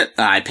paste it?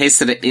 I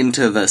pasted it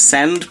into the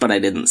send, but I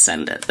didn't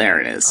send it. There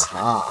it is.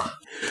 Ah.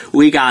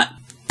 We got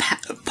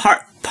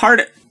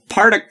particracy?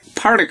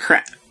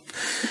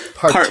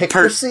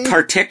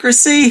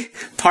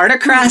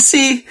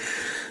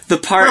 The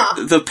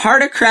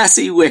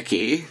Particracy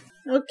Wiki.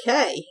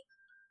 Okay.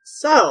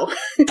 So.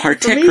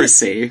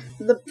 Particracy.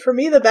 For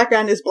me, the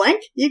background is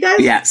blank. You guys?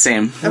 Yeah,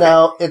 same. Okay.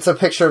 No, it's a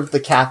picture of the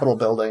Capitol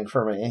building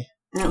for me.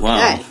 Okay.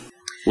 Whoa.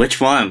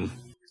 Which one?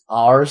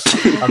 Ours.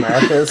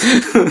 America's.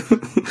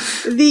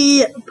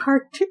 The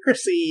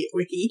Particracy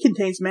Wiki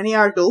contains many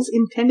articles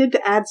intended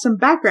to add some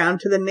background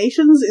to the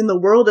nations in the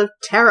world of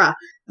Terra,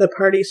 the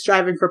parties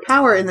striving for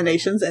power in the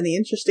nations, and the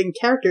interesting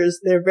characters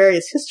their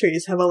various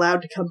histories have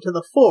allowed to come to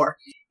the fore.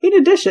 In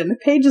addition,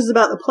 pages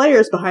about the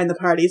players behind the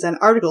parties and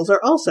articles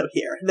are also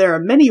here. There are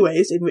many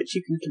ways in which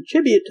you can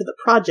contribute to the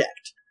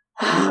project.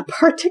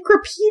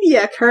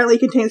 Particrapedia currently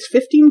contains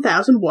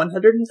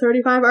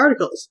 15,135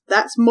 articles.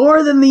 That's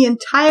more than the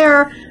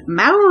entire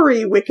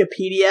Maori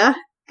Wikipedia,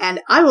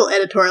 and I will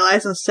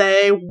editorialize and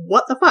say,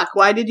 what the fuck?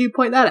 Why did you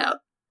point that out?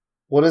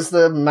 What is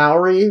the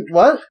Maori?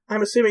 What?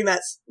 I'm assuming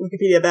that's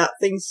Wikipedia about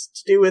things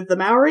to do with the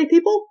Maori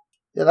people?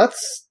 Yeah,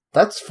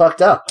 that's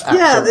fucked up, actually.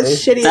 Yeah,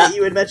 that's shitty that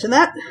you would mention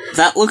that.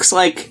 That looks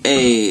like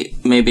a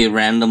maybe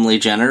randomly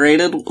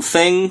generated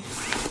thing.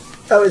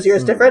 Oh, is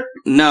yours different?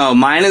 No,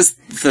 mine is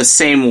the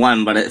same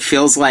one, but it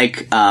feels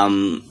like,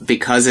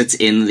 because it's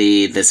in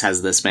this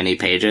has this many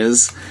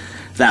pages,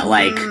 that,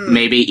 like,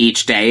 maybe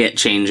each day it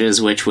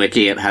changes which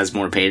wiki it has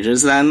more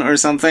pages than, or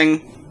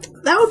something.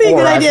 That would be a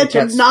good idea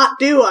to not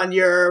do on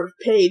your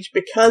page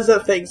because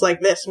of things like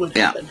this would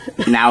happen.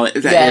 Now,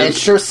 it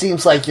sure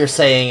seems like you're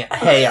saying,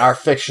 hey, our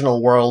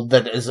fictional world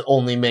that is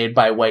only made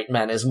by white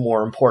men is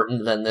more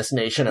important than this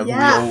nation of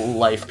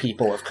real-life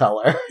people of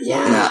color.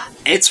 Yeah.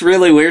 It's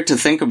really weird to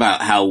think about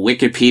how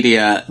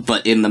Wikipedia,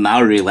 but in the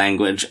Maori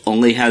language,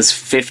 only has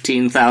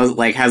 15,000,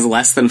 has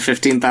less than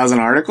 15,000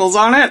 articles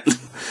on it.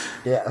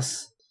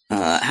 Yes.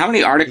 How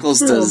many articles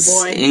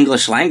does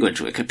English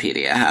language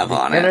Wikipedia have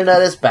on it?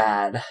 Internet is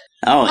bad.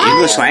 Oh,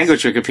 English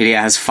language Wikipedia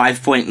has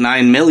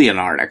 5.9 million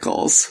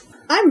articles.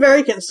 I'm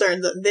very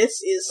concerned that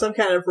this is some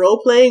kind of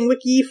role-playing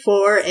wiki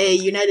for a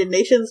United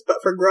Nations, but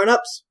for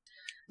grown-ups.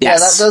 Yeah,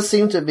 Yes. that does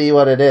seem to be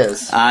what it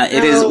is.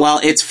 It is,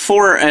 well, it's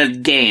for a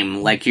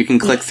game. Like, you can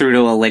click through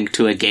to a link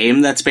to a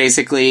game that's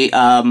basically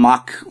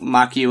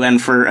mock UN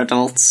for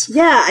adults.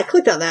 Yeah, I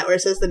clicked on that where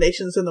it says the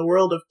nations in the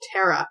world of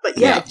Terra. But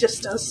yeah, Yeah. it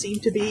just does seem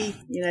to be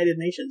United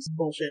Nations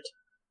bullshit.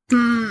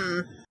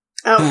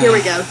 Oh, here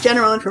we go.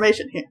 General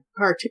information here.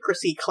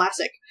 Particracy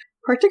Classic.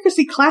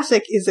 Particracy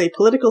Classic is a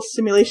political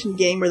simulation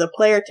game where the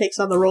player takes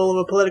on the role of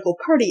a political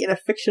party in a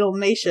fictional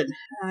nation.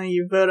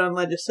 You vote on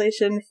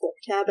legislation, form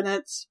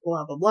cabinets,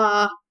 blah blah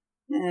blah.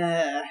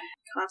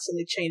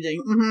 Constantly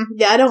changing.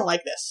 Yeah, I don't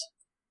like this.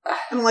 I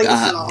don't like this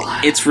at all.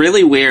 It's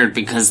really weird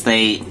because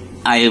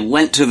I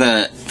went to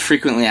the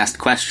frequently asked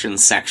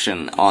questions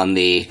section on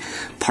the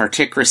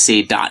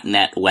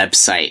particracy.net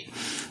website.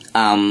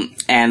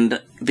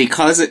 And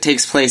because it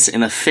takes place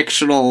in a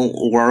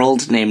fictional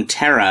world named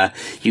Terra,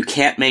 you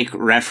can't make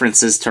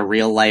references to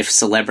real-life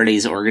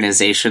celebrities,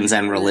 organizations,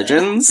 and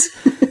religions.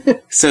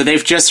 So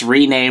they've just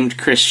renamed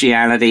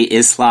Christianity,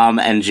 Islam,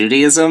 and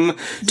Judaism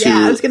to...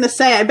 Yeah, I was gonna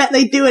say, I bet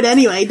they do it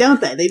anyway,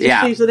 don't they? They just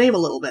Yeah. change the name a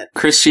little bit.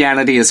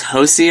 Christianity is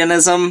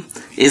Hosseanism,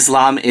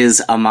 Islam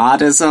is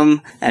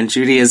Ahmadism, and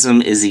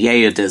Judaism is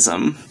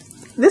Yehudism.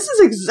 This is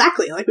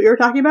exactly like we were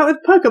talking about with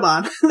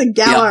Pokemon, the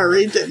Galar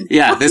region.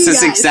 Yeah, Fuck this you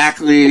is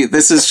guys.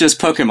 this is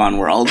just Pokemon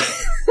World.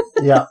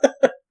 Yeah.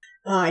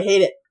 Oh, I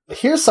hate it.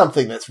 Here's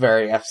something that's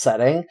very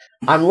upsetting.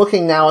 I'm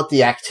looking now at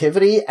the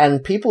activity,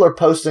 and people are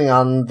posting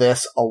on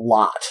this a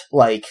lot.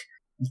 Like,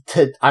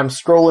 I'm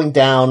scrolling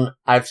down,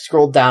 I've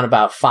scrolled down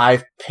about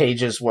 5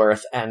 pages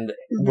worth, and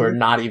we're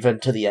not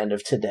even to the end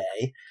of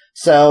today.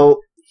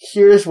 So,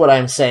 here's what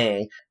I'm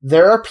saying.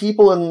 There are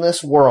people in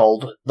this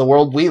world, the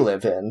world we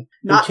live in,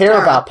 Not who care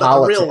Terra, about but the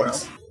politics. real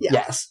world. Yeah.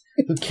 Yes.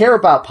 Who care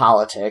about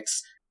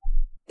politics,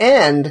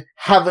 and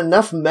have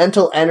enough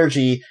mental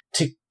energy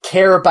to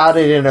care about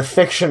it in a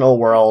fictional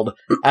world,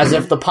 as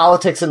if the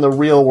politics in the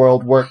real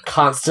world weren't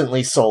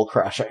constantly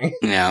soul-crushing.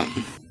 Yeah.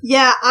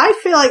 Yeah, I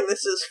feel like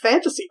this is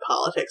fantasy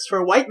politics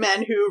for white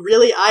men who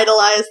really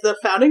idolize the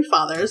Founding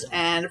Fathers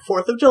and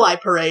 4th of July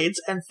parades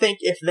and think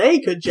if they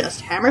could just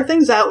hammer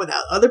things out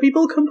without other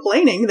people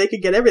complaining, they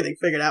could get everything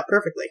figured out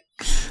perfectly.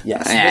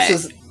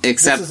 Yes,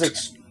 Except...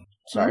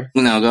 sorry.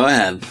 No, go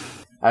ahead.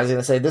 I was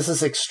gonna say, this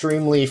is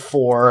extremely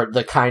for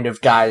the kind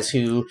of guys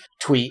who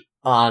tweet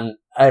on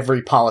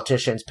every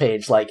politician's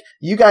page, like,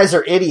 you guys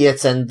are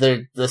idiots, and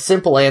the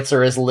simple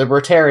answer is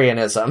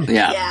libertarianism.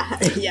 Yeah.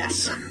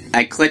 Yes.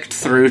 I clicked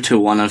through to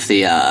one of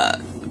the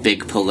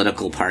big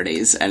political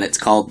parties, and it's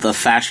called the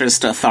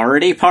Fascist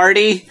Authority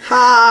Party.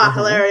 Ha!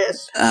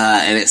 Hilarious.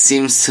 And it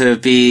seems to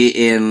be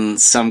in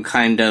some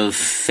kind of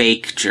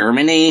fake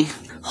Germany.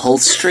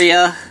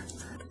 Holstria.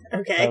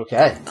 Okay.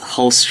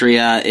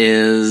 Holstria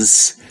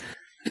is...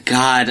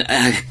 God,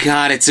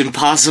 it's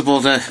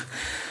impossible to...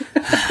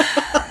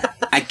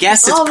 I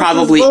guess it's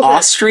probably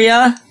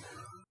Austria.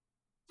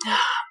 I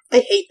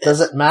hate this.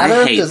 Does it matter?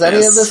 I hate Does any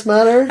of this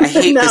matter? I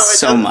hate No, this it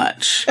so doesn't.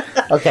 much.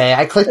 Okay,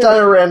 I clicked on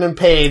a random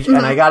page,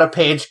 and I got a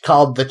page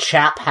called the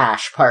Chap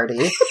Hash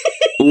Party.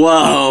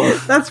 Whoa.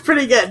 That's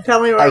pretty good. Tell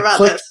me more I about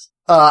clicked- this.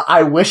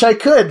 I wish I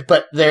could,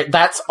 but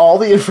that's all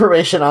the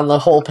information on the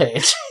whole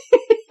page.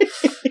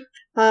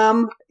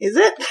 Is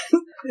it?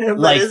 What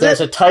Like, is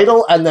there's it? a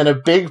title, and then a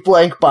big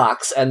blank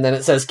box, and then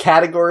it says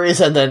categories,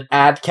 and then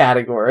add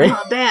category.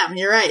 Oh, damn,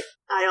 you're right.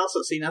 I also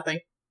see nothing.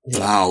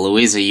 Wow,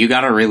 Louisa, you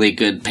got a really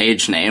good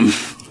page name.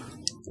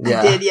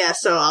 I did, yeah,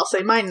 so I'll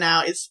say mine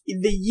now. It's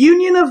the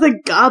Union of the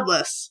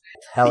Godless.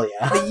 Hell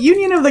yeah. The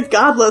Union of the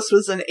Godless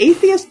was an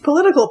atheist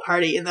political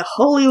party in the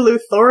Holy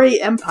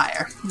Luthori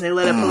Empire. They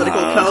led a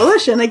political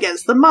coalition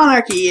against the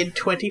monarchy in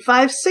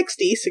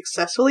 2560,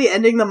 successfully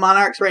ending the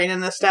monarch's reign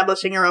and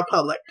establishing a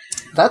republic.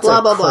 That's Blah,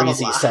 a blah, blah,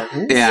 crazy blah, blah.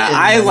 sentence. Yeah, in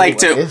I many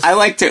liked ways. it. I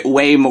liked it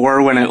way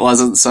more when it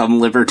wasn't some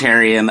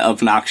libertarian,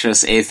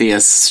 obnoxious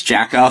atheist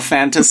jack-off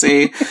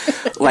fantasy.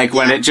 Like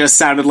when it just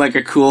sounded like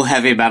a cool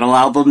heavy metal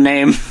album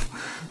name.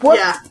 What?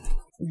 Yeah,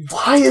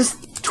 Why is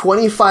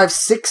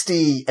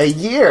 2560 a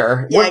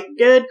year? yeah,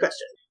 good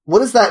question. What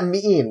does that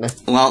mean?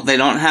 Well, they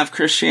don't have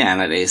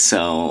Christianity,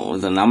 so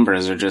the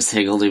numbers are just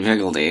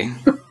higgledy-piggledy.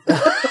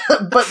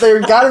 But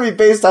they're gotta be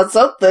based on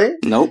something.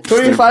 Nope.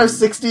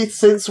 2560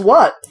 since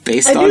what?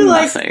 Based I do on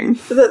like nothing.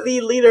 that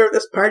the leader of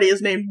this party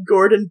is named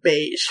Gordon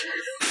Beige.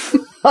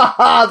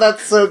 Haha,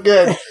 that's so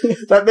good.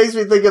 That makes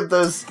me think of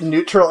those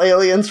neutral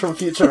aliens from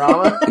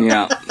Futurama.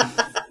 Yeah.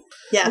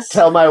 Yes.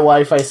 Tell my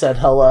wife I said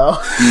hello.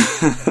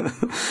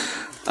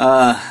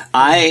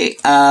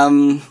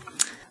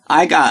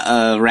 I got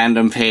a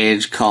random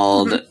page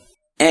called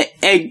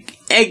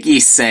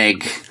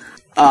Eggiseg.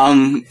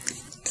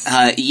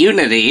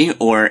 Unity,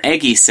 or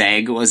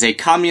Eggiseg, was a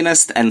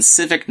communist and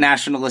civic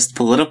nationalist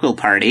political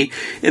party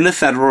in the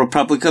Federal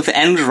Republic of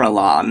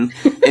Endralon.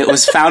 It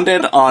was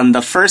founded on the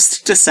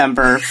 1st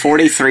December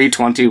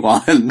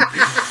 4321.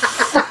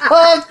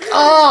 Fuck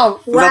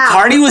off! The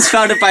party was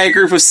founded by a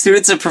group of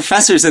students and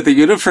professors at the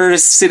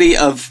University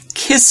of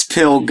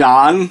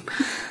Kispilgan,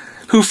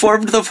 who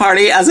formed the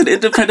party as an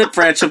independent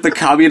branch of the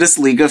Communist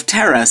League of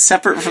Terra,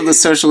 separate from the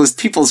Socialist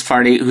People's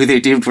Party, who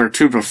they deemed were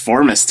too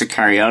reformist to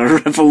carry out a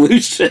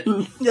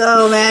revolution.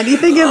 Oh man, do you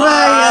think if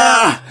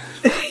I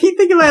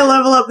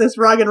level up this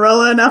rock and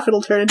roller enough,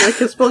 it'll turn into a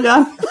Kispel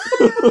gun?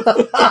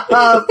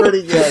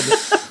 Pretty good.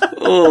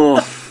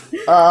 Oh.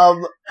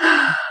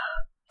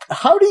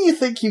 How do you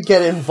think you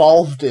get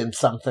involved in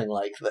something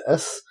like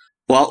this?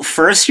 Well,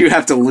 first you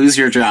have to lose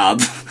your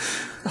job.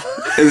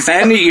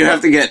 Then you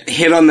have to get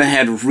hit on the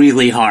head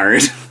really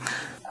hard.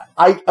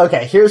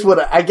 Here's what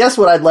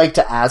I'd like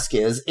to ask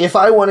is, if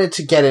I wanted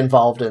to get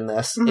involved in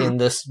this, in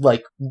this,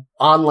 like,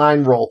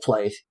 online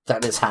roleplay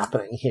that is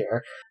happening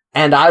here,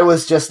 and I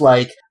was just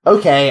like,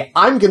 okay,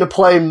 I'm gonna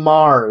play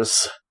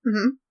Mars,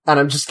 and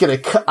I'm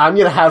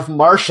gonna have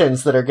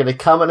Martians that are gonna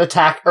come and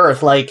attack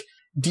Earth, like,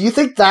 do you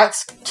think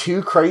that's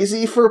too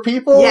crazy for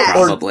people? Yes.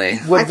 Or Probably.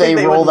 would they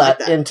roll like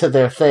that into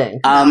their thing?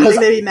 I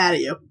think they'd be mad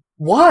at you.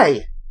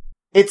 Why?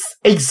 It's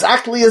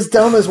exactly as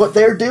dumb as what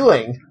they're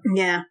doing.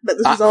 Yeah, but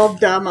this is all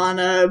dumb on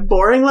a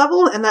boring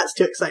level, and that's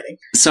too exciting.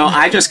 So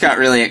I just got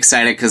really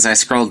excited because I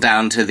scrolled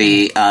down to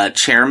the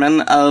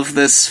chairman of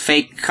this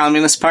fake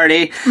Communist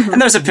Party,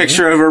 and there's a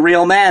picture of a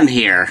real man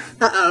here.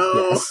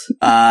 Uh-oh. Yes.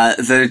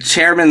 The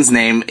chairman's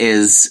name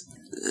is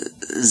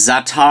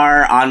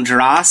Zatar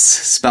Andras,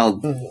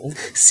 spelled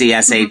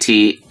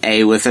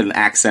C-S-A-T-A with an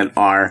accent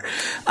R.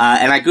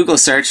 And I Google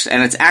searched,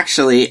 and it's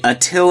actually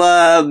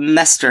Attila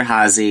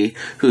Mesterházy,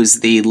 who's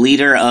the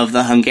leader of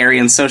the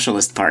Hungarian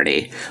Socialist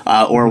Party,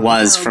 or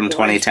was from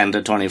 2010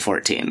 to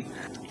 2014.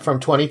 From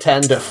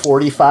 2010 to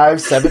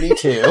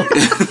 4572.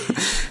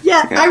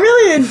 Yeah, I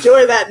really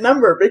enjoy that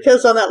number,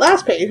 because on that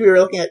last page we were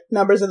looking at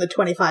numbers in the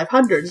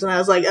 2500s, and I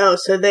was like, oh,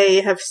 so they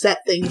have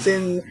set things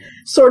in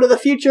sort of the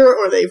future,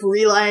 or they've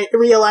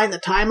realigned the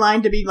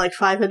timeline to be like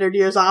 500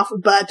 years off,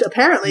 but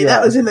apparently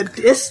that was in the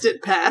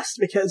distant past,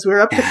 because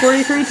we're up to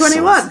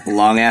 4321.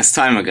 Long-ass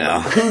time ago.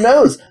 Who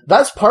knows?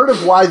 That's part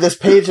of why this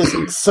page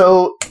is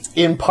so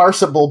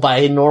imparsable by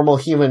a normal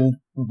human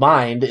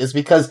mind, is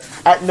because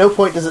at no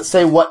point does it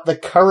say what the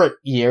current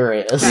year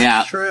is.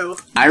 Yeah, true.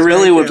 I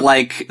really would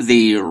like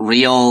the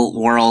real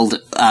world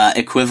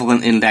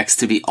equivalent index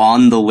to be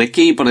on the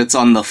wiki, but it's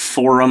on the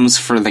forums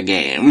for the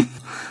game.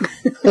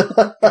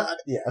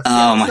 Yes.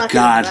 Oh my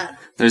god.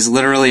 There's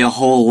literally a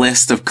whole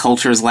list of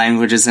cultures,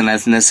 languages, and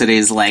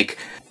ethnicities, like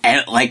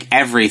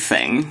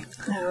everything.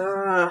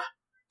 So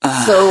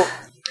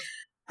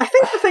I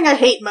think the thing I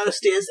hate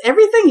most is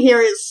everything here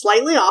is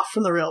slightly off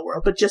from the real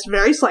world, but just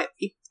very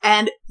slightly.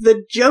 And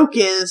the joke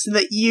is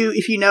that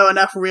if you know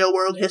enough real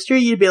world history,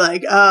 you'd be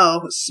like,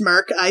 oh,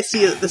 smirk, I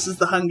see that this is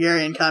the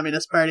Hungarian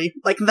Communist Party.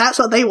 Like, that's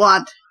what they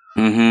want.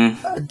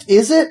 Mm-hmm.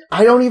 Is it?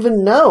 I don't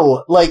even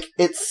know. Like,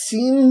 it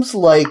seems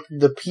like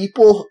the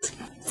people...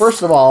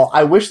 First of all,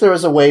 I wish there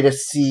was a way to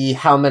see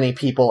how many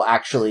people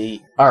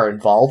actually are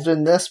involved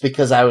in this,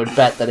 because I would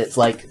bet that it's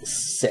like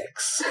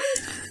 6.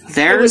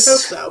 I would hope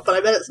so, but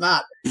I bet it's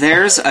not.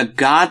 There's a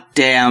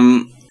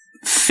goddamn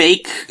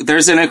fake...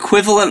 There's an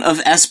equivalent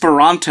of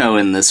Esperanto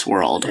in this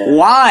world.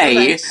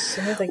 Why?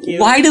 Thank you.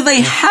 Why do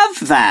they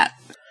have that?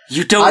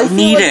 You don't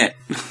need it.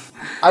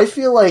 I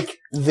feel like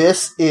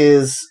this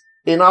is...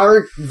 In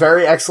our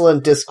very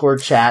excellent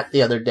Discord chat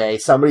the other day,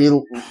 somebody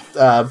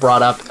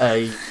brought up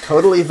a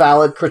totally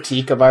valid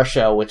critique of our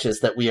show, which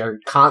is that we are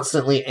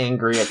constantly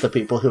angry at the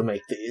people who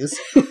make these.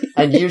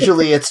 And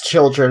usually it's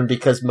children,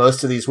 because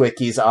most of these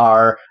wikis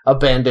are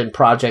abandoned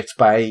projects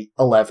by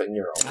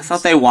 11-year-olds. I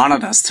thought they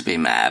wanted us to be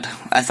mad.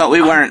 I thought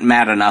we weren't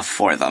mad enough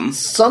for them.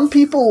 Some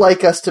people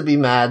like us to be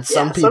mad.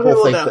 Some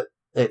people think that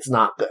it's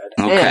not good.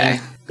 Okay.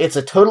 And it's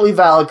a totally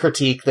valid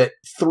critique that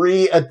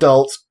 3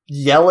 adults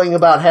yelling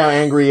about how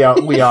angry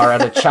we are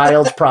at a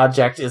child's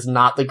project is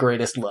not the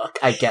greatest look.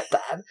 I get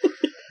that.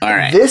 All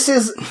right. This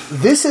is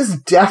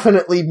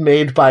definitely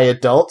made by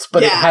adults,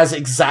 but it has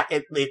it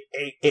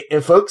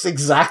evokes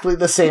exactly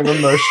the same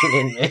emotion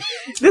in me.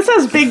 This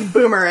has big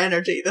boomer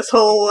energy, this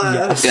whole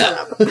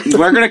setup.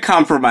 We're going to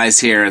compromise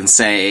here and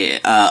say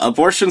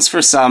abortions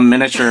for some,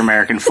 miniature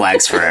American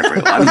flags for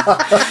everyone.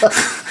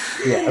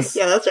 Yes.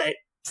 Yeah, that's right.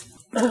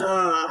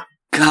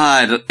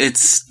 God,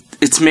 it's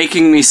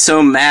making me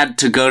so mad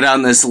to go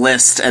down this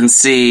list and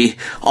see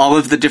all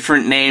of the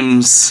different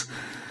names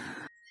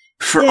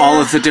for all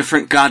of the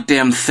different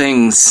goddamn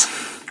things.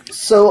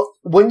 So,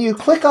 when you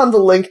click on the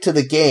link to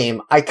the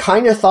game, I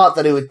kind of thought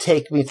that it would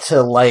take me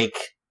to, like,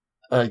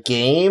 a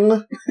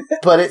game,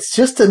 but it's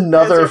just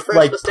another,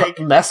 like,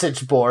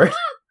 message board.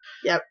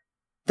 Yep.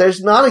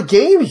 There's not a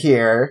game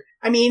here.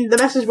 I mean, the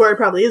message board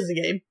probably is a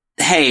game.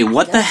 Hey,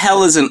 what the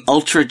hell is an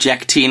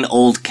ultrajectine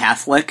old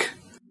Catholic?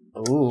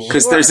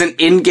 Because there's an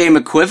in-game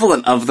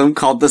equivalent of them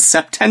called the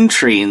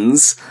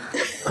Septentrines.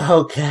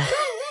 Okay.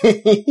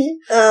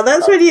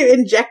 That's when you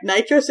inject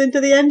nitrous into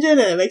the engine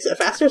and it makes it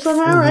faster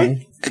somehow,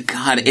 right?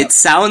 God, it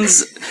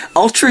sounds...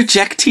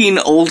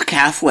 Ultrajectine old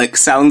Catholic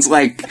sounds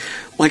like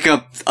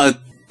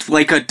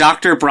a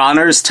Dr.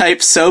 Bronner's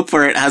type soap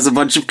where it has a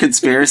bunch of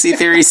conspiracy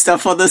theory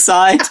stuff on the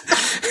side.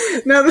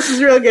 No, this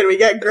is real good. We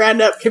got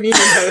ground up communion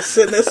hosts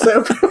in this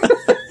soap.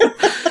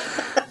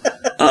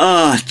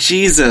 Oh,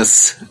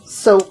 Jesus.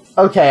 So,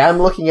 okay, I'm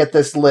looking at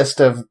this list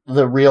of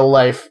the real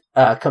life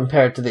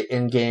compared to the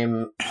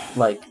in-game,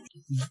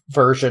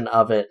 version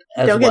of it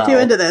as well. Don't get too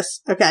into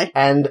this. Okay.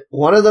 And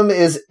one of them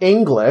is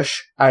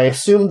English. I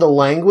assume the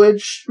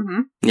language,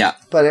 Yeah.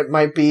 but it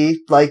might be,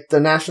 the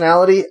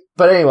nationality.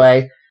 But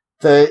anyway,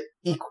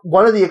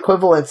 one of the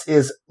equivalents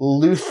is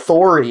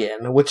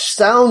Luthorian, which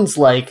sounds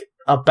like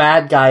a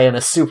bad guy in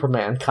a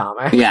Superman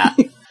comic. Yeah.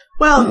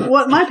 Well,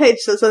 what my page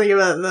says something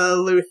about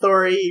the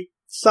Luthori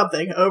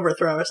something,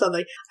 overthrow or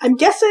something. I'm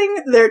guessing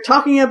they're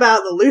talking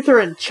about the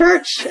Lutheran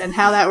Church and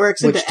how that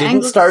works Which into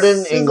didn't start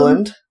in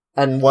England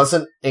and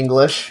wasn't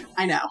English.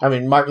 I know. I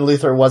mean, Martin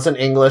Luther wasn't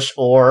English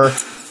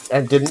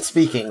and didn't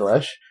speak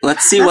English.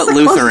 Let's see That's what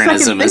the closest I can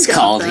Lutheranism is think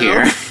of, called though.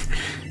 here.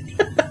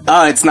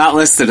 Oh, it's not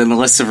listed in the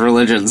list of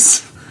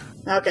religions.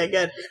 Okay,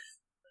 good.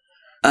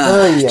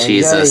 Ugh, Ay,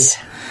 Jesus.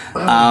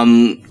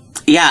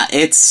 Yeah,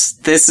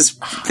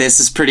 this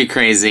is pretty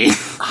crazy.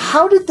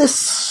 How did this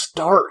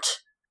start?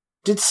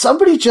 Did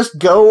somebody just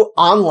go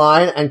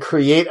online and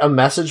create a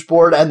message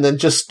board and then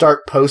just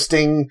start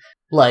posting,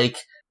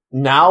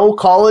 now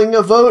calling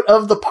a vote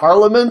of the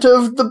Parliament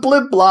of the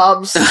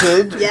Blibblobs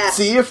to Yes.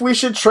 see if we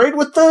should trade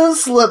with the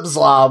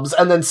Slibslobs?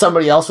 And then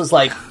somebody else was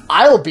like,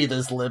 I'll be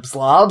the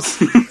Slibslobs.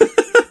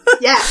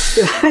 Yeah,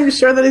 I'm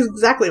sure that is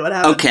exactly what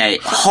happened. Okay,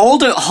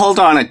 hold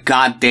on a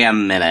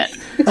goddamn minute.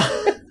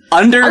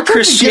 Under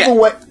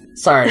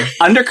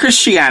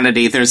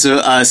Christianity, there's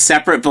a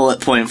separate bullet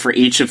point for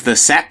each of the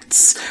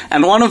sects,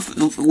 and one of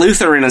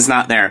Lutheran is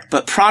not there,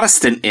 but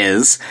Protestant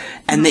is,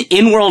 and the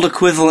in-world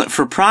equivalent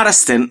for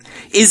Protestant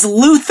is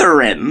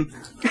Lutheran.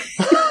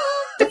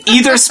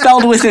 Either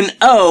spelled with an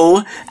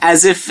O,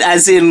 as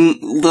in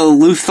the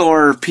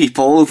Luthor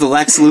people, the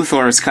Lex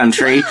Luthor's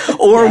country,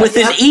 or with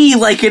an E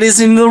like it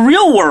is in the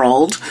real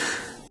world.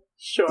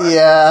 Sure.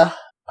 Yeah.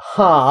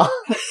 Huh.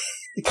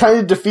 It kind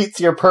of defeats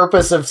your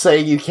purpose of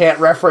saying you can't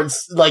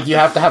reference, you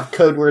have to have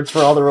code words for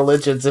all the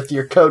religions if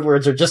your code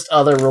words are just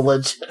other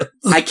religions.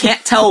 I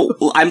can't tell.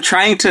 I'm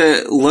trying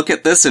to look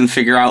at this and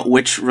figure out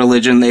which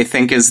religion they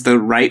think is the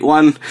right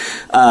one.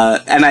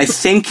 And I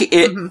think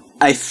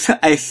I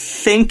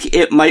think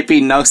it might be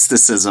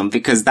Gnosticism,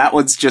 because that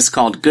one's just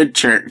called Good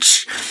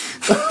Church.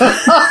 And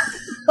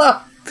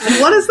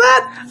what is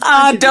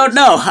that? Don't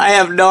know. I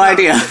have no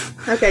idea.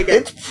 Okay,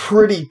 good. It's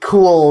pretty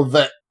cool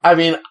that,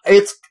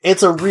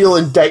 it's a real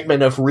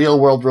indictment of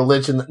real-world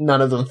religion that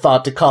none of them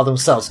thought to call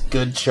themselves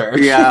Good Church.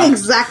 Yeah.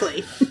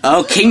 Exactly.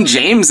 Oh, King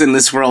James in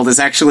this world is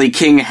actually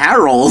King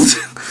Harold.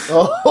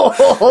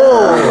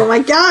 Oh my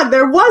god,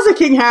 there was a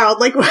King Harold.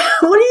 What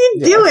are you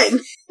doing?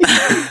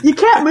 You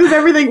can't move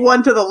everything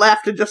one to the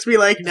left and just be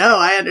like, no,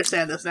 I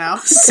understand this now.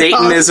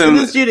 Satanism.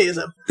 It's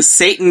Judaism.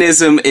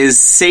 Satanism is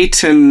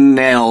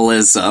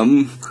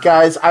Satanism.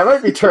 Guys, I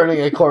might be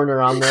turning a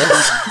corner on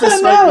this. This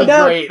No, might be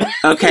no. great.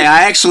 Okay,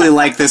 I actually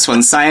like this one.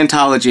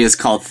 Scientology is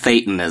called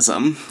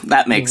Thetanism.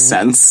 That makes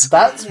sense.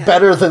 That's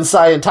better than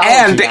Scientology.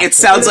 And it actually.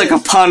 sounds like a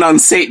pun on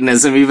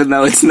Satanism, even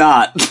though it's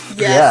not. Yes,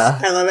 Yeah.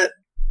 I love it.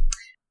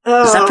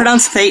 Is that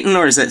pronounced Thetan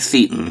or is it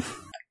Thetan?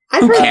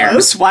 I've Who heard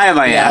cares? Why am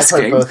I Yeah, I've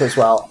heard asking? both as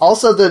well.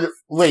 Also,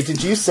 wait,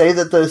 did you say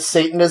that the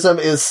Satanism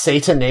is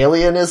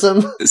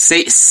Satanalianism?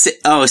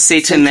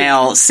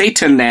 Satanalism.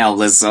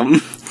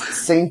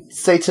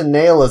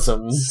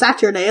 Satanalism. both.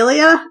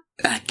 Saturnalia?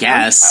 I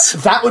guess.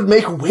 That would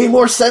make way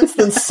more sense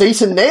than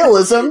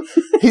Satanalism.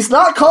 He's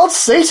not called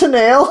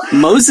Satanale.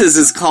 Moses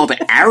is called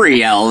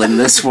Ariel in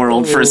this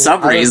world for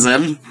some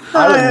reason.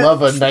 I would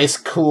love a nice,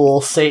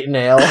 cool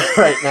Satanale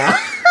right now.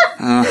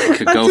 Oh, I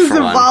could That's go his for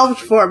one. evolved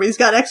form. He's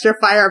got extra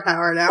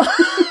firepower now.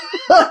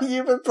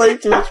 You've been playing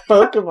too much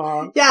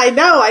Pokemon. Yeah, I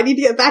know. I need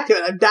to get back to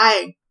it. I'm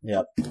dying.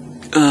 Yep.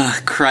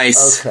 Ugh,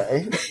 Christ.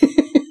 Okay.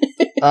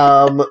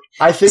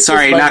 I think.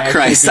 Sorry, this might not actually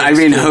Christ. be I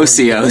mean extremely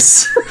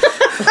Hosios.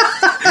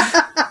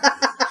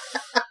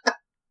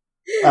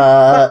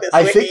 I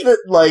think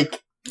that,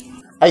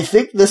 I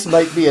think this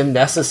might be a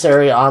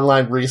necessary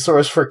online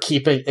resource for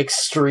keeping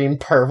extreme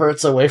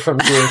perverts away from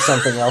doing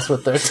something else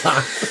with their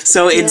time.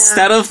 So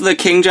instead of the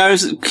King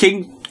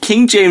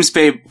James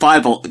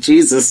Bible,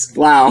 Jesus,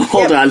 wow,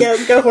 hold on.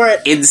 Go for it.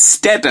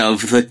 Instead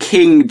of the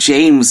King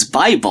James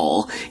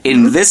Bible,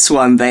 in this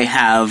one they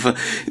have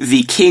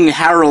the King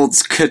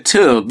Harold's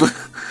Ketub.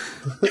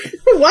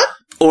 What?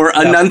 Or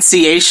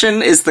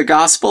Annunciation is the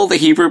Gospel, the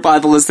Hebrew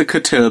Bible is the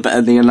Ketub,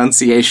 and the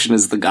Annunciation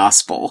is the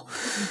Gospel.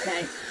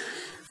 Okay.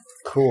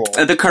 Cool.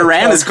 And the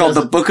Quran is called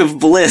the Book of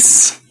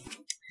Bliss.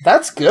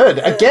 That's good.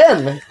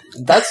 Again,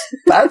 that's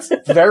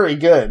very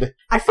good.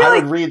 I feel I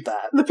like would read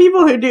that. the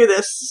people who do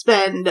this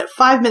spend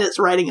 5 minutes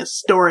writing a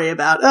story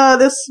about,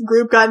 this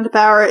group got into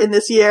power in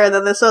this year, and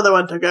then this other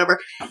one took over.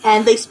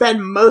 And they spend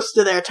most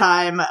of their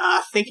time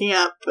thinking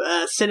up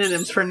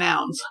synonyms for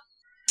nouns.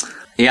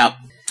 Yep.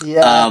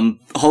 Yeah.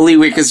 Holy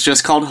Week is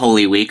just called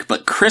Holy Week,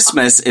 but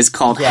Christmas is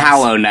called Yes.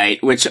 Hallow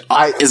Night, which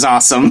is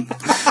awesome.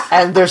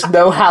 And there's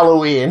no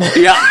Halloween.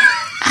 Yeah.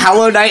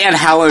 Hallow Night and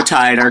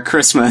Hallowtide are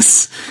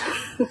Christmas.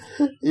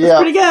 Yeah.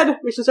 Pretty good.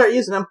 We should start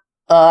using them.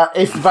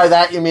 If by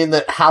that you mean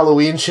that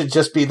Halloween should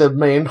just be the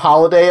main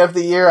holiday of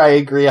the year, I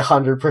agree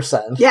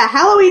 100%. Yeah,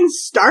 Halloween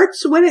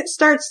starts when it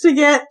starts to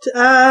get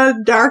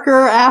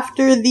darker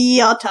after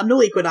the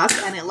autumnal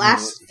equinox, and it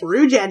lasts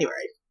through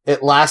January.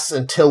 It lasts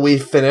until we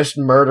finish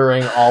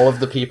murdering all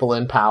of the people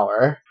in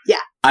power. Yeah.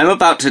 I'm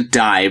about to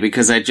die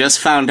because I just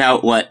found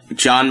out what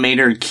John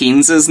Maynard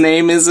Keynes'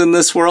 name is in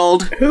this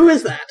world. Who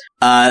is that?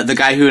 The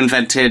guy who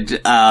invented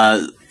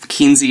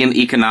Keynesian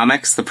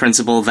economics, the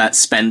principle that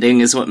spending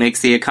is what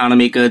makes the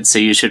economy good, so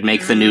you should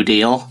make the New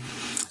Deal.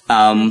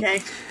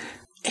 Okay.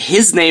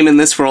 His name in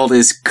this world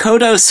is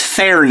Kodos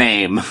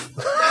Fairname.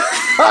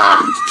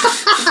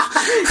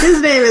 His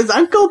name is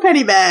Uncle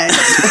Pennybags.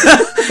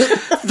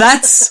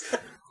 That's...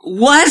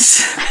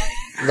 what?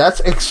 That's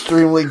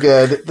extremely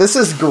good. This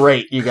is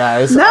great, you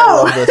guys. I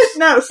No! love this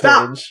No,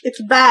 stop. page.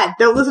 It's bad.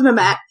 Don't listen to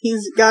Matt.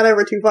 He's gone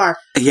over too far.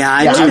 Yeah,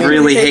 I Yeah, do I mean,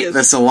 really it hate is.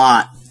 this a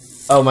lot.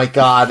 Oh my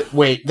god.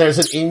 Wait, there's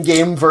an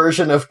in-game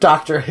version of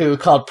Doctor Who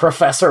called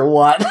Professor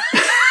What?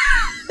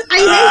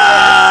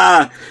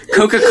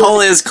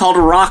 Coca-Cola is called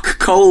Rock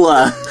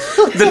Cola.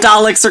 The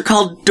Daleks are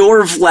called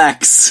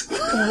Dorvlex.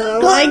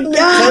 Oh my Nintendo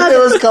god!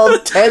 is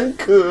called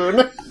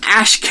Tenkoon.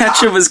 Ash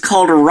Ketchum is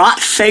called Rot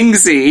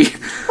Fengsy.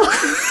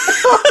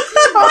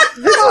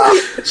 This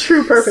is the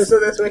true purpose of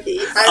this wiki.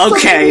 Okay.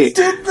 Somebody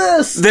did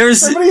this!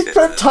 There's- Somebody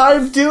spent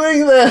time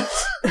doing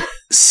this!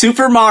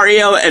 Super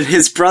Mario and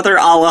his brother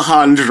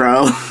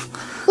Alejandro.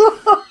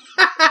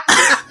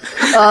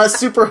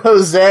 Super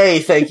Jose,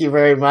 thank you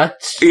very much.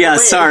 Yeah,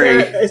 Wait, sorry.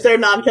 Is there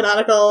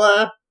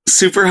non-canonical,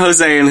 Super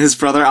Jose and his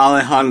brother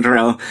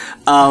Alejandro.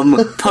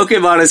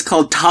 Pokemon is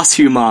called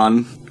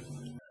Tatsumon.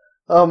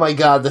 Oh my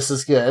god, this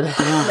is good.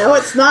 No,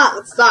 it's not.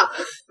 Let's stop.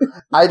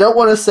 I don't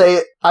want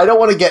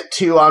to get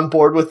too on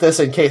board with this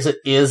in case it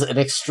is an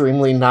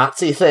extremely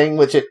Nazi thing,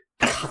 which it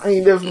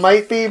kind of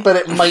might be, but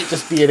it might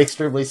just be an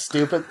extremely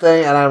stupid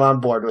thing, and I'm on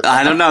board with that.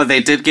 I don't know,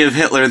 they did give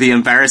Hitler the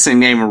embarrassing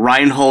name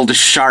Reinhold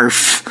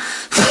Scharf.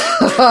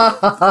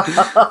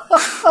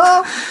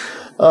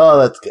 Oh,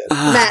 that's good.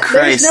 Matt,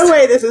 Christ. there's no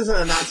way this isn't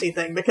a Nazi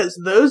thing, because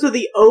those are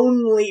the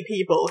only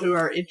people who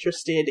are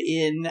interested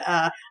in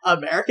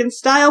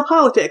American-style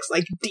politics,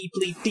 like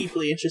deeply,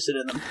 deeply interested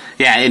in them.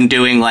 Yeah, in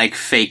doing, like,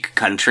 fake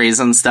countries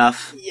and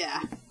stuff.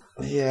 Yeah.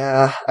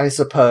 Yeah, I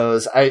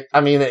suppose. I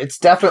mean, it's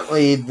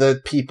definitely the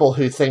people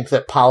who think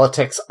that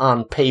politics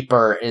on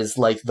paper is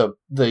like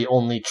the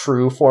only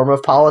true form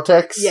of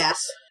politics.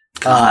 Yes.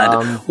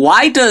 God.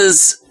 Why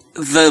does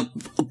the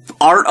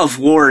art of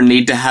war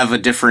need to have a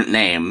different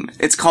name?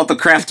 It's called the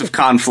craft of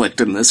conflict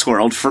in this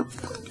world.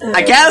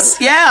 I guess,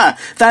 yeah,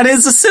 that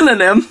is a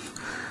synonym.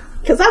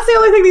 Because that's the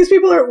only thing these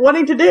people are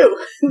wanting to do.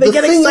 They The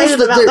get thing is excited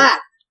that about they're- that.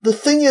 The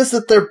thing is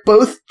that they're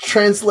both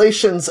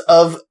translations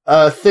of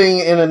a thing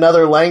in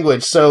another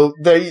language, so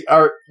they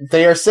are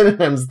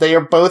synonyms. They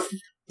are both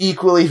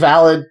equally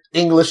valid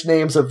English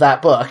names of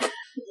that book.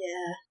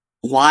 Yeah.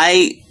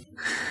 Why?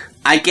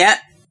 I get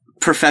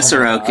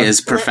Professor Oh my Oak God.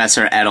 is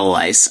Professor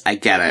Edelweiss. I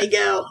get Let me it.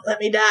 go. Let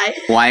me die.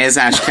 Why is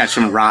Ash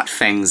Ketchum Rot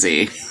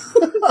Fengsy?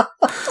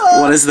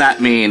 What does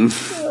that mean?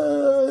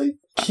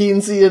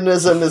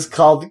 Keynesianism is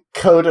called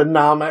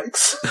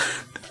codenomics.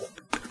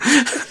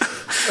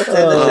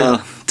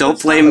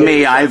 Don't blame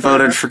me, I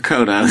voted for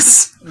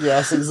Kodos.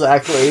 Yes,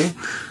 exactly.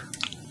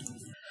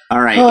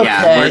 Alright, Okay.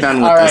 yeah, we're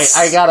done with All right, this.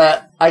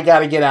 I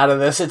gotta get out of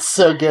this. It's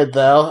so good,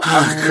 though.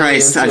 I'm Oh, really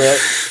Christ, into it.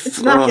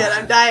 It's not good.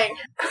 I'm dying.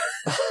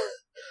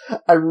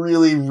 I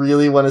really,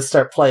 really want to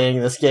start playing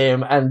this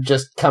game and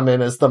just come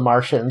in as the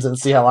Martians and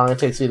see how long it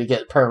takes me to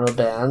get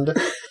perma-banned.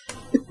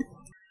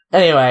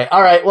 Anyway,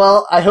 alright,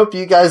 well, I hope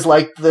you guys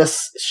liked this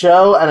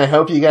show, and I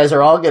hope you guys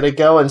are all gonna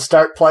go and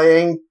start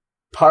playing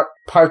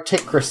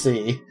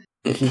Particracy.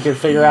 If you can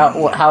figure out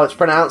how it's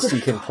pronounced,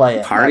 you can play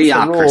it. That's the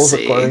rules,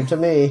 Partyocracy. according to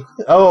me.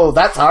 Oh,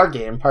 that's our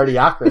game,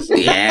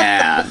 Partyocracy.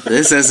 Yeah,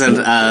 this isn't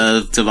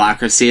a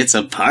democracy, it's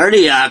a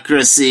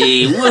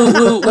partyocracy. Woo,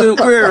 woo, woo,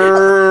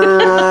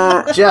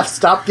 woo. Jeff,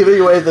 stop giving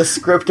away the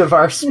script of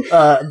our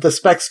the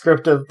spec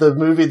script of the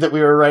movie that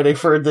we were writing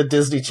for the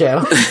Disney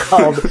Channel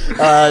called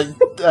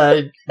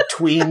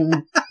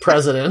Tween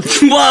President.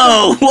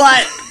 Whoa,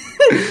 what?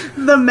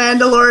 The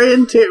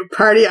Mandalorian 2,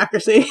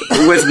 Partyocracy.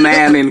 With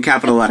man in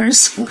capital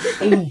letters.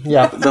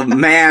 Yeah. The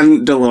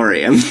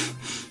Man-DeLorean.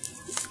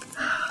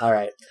 All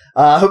right.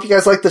 I hope you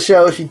guys liked the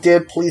show. If you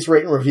did, please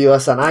rate and review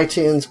us on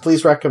iTunes.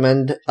 Please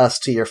recommend us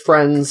to your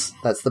friends.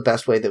 That's the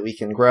best way that we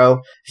can grow.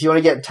 If you want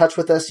to get in touch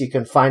with us, you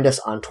can find us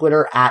on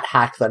Twitter at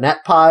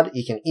HackTheNetPod.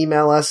 You can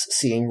email us,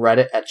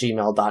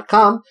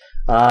 seeingreddit@gmail.com.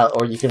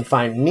 Or you can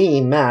find me,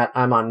 Matt.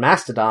 I'm on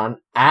Mastodon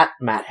at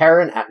Matt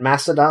Heron at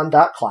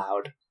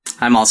mastodon.cloud.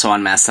 I'm also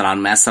on Mastodon,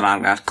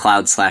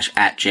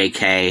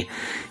 mastodon.cloud/@JK.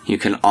 You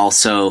can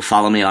also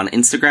follow me on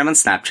Instagram and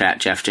Snapchat,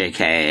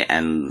 JeffJK,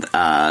 and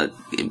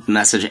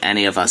message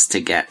any of us to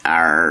get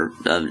our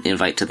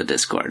invite to the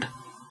Discord.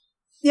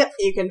 Yep,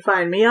 you can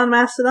find me on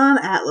Mastodon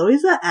at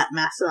Louisa at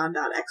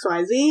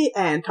mastodon.xyz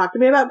and talk to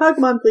me about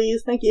Pokemon,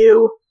 please. Thank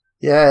you.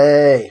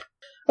 Yay.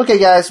 Okay,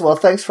 guys, well,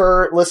 thanks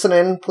for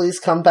listening. Please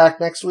come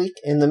back next week.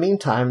 In the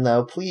meantime,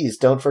 though, please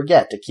don't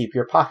forget to keep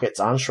your pockets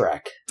on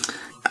Shrek.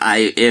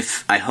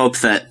 I hope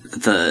that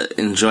the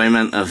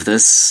enjoyment of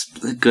this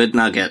good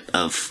nugget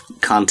of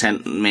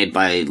content made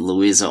by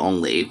Louisa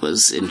only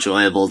was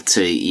enjoyable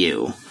to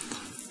you.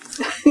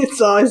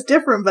 It's always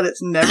different, but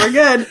it's never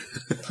good.